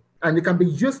are. And it can be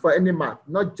used for any map,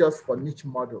 not just for niche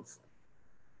models.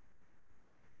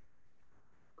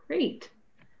 Great.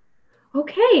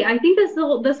 Okay, I think this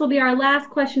will be our last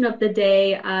question of the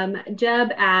day.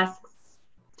 Jeb asks,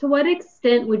 to what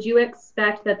extent would you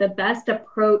expect that the best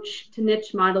approach to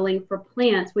niche modeling for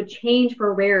plants would change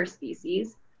for rare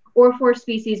species or for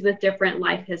species with different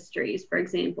life histories, for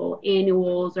example,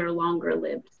 annuals or longer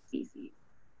lived species?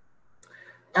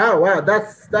 Oh wow,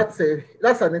 that's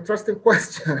an interesting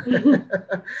question.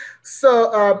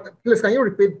 So please, can you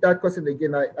repeat that question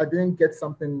again? I didn't get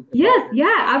something. Yes,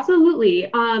 yeah, absolutely.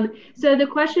 So the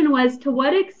question was, to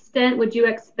what extent would you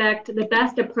expect the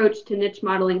best approach to niche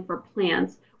modeling for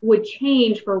plants would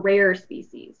change for rare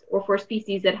species or for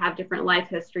species that have different life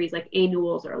histories like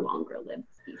annuals or longer lived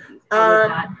species?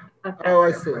 Oh,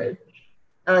 I see.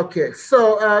 Okay,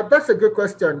 so that's a good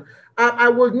question. I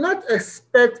would not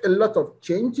expect a lot of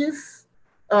changes,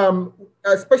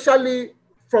 especially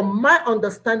from my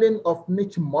understanding of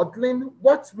niche modeling.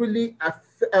 What's really,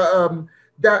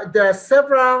 there are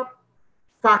several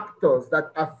factors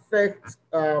that affect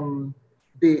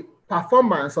the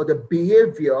performance or the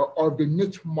behavior of the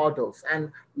niche models,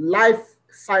 and life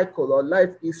cycle or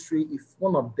life history is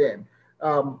one of them.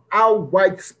 How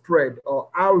widespread or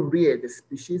how rare the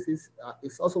species is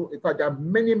also, in fact, there are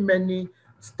many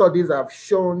studies that have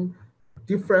shown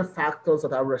different factors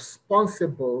that are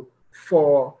responsible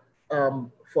for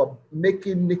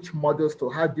making niche models to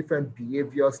have different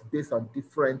behaviors based on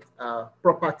different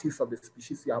properties of the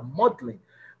species you are modeling,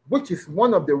 which is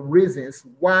one of the reasons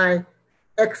why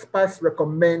experts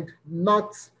recommend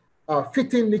not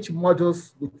fitting niche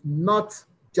models with not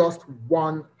just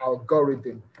one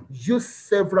algorithm. Use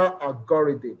several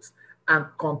algorithms and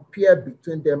compare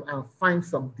between them and find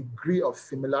some degree of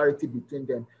similarity between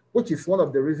them, which is one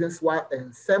of the reasons why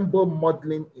ensemble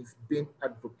modeling is being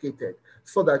advocated,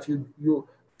 so that you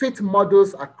fit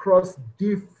models across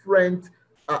different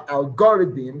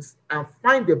algorithms and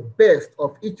find the best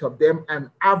of each of them and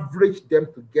average them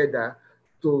together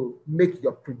to make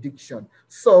your prediction.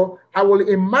 So I will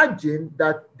imagine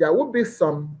that there will be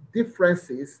some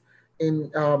differences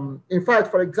in fact,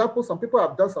 for example, some people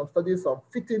have done some studies of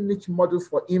fitting niche models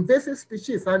for invasive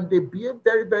species, and they behave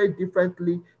very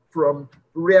differently from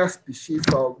rare species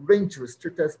or range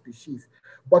restricted species.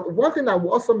 But one thing I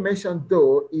will also mention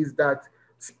though is that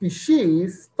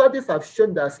studies have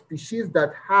shown that species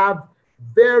that have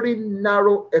very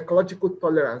narrow ecological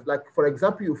tolerance, like for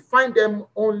example, you find them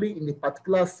only in a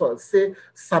particular soil, say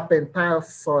serpentine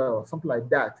soil, something like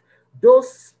that.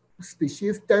 Those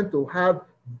species tend to have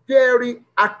very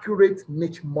accurate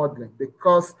niche modeling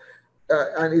because,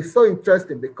 and it's so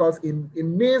interesting because it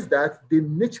means that the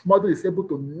niche model is able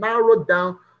to narrow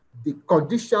down the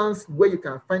conditions where you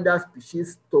can find that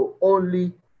species to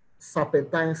only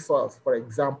serpentine soils, for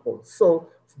example. So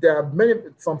there are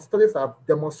some studies have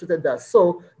demonstrated that.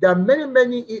 So there are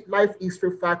many life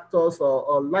history factors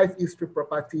or life history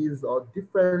properties or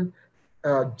different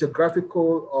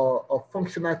geographical or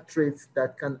functional traits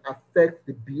that can affect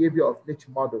the behavior of niche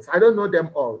models. I don't know them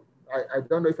all. I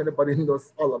don't know if anybody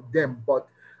knows all of them, but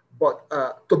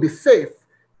to be safe,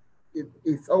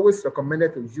 it's always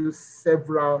recommended to use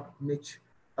several niche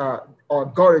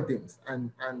algorithms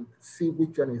and see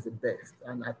which one is the best,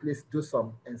 and at least do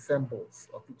some ensembles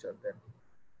of each of them.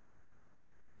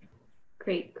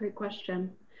 Great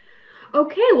question.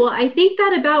 Okay, well, I think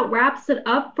that about wraps it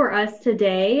up for us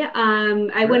today.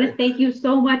 I want to thank you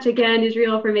so much again,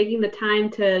 Israel, for making the time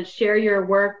to share your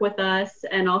work with us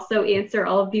and also answer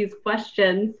all of these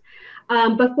questions.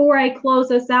 Before I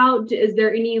close us out, is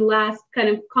there any last kind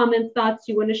of comments, thoughts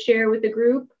you want to share with the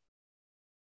group?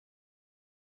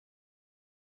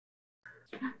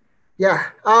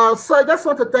 Yeah, so I just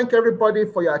want to thank everybody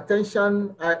for your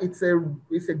attention. It's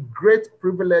a great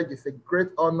privilege, it's a great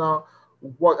honor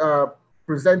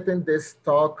presenting this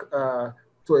talk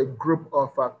to a group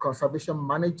of conservation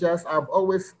managers. I've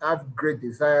always have great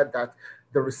desire that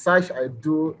the research I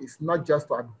do is not just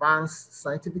to advance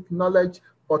scientific knowledge,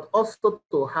 but also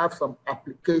to have some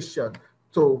application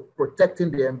to protecting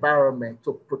the environment,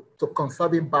 to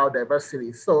conserving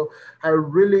biodiversity. So I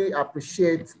really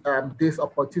appreciate this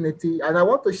opportunity. And I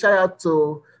want to shout out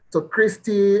to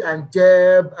Christy and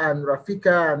Jeb and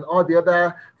Rafika and all the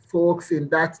other folks in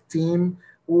that team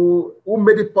who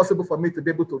made it possible for me to be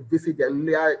able to visit the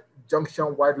Elia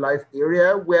Junction Wildlife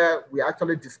Area, where we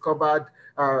actually discovered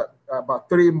about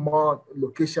 3 more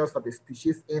locations of the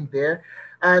species in there.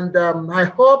 And I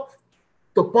hope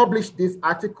to publish this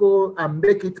article and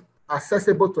make it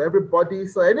accessible to everybody.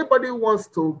 So anybody who wants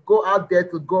to go out there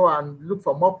to go and look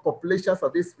for more populations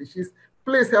of these species,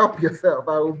 please help yourself.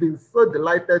 I will be so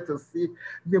delighted to see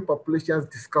new populations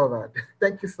discovered.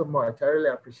 Thank you so much. I really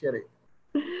appreciate it.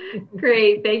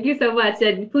 Great. Thank you so much.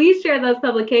 And please share those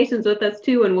publications with us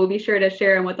too, and we'll be sure to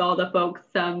share them with all the folks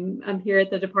here at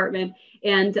the department.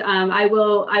 And I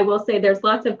will say there's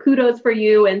lots of kudos for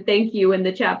you and thank you in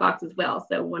the chat box as well.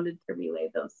 So wanted to relay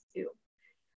those too.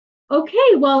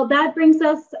 Okay, well, that brings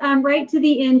us right to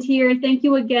the end here. Thank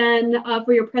you again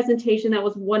for your presentation. That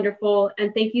was wonderful.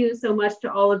 And thank you so much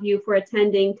to all of you for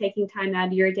attending, taking time out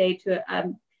of your day to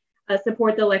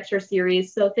support the lecture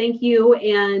series. So thank you,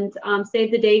 and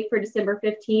save the date for December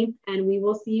 15th, and we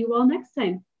will see you all next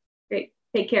time. Great,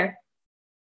 take care.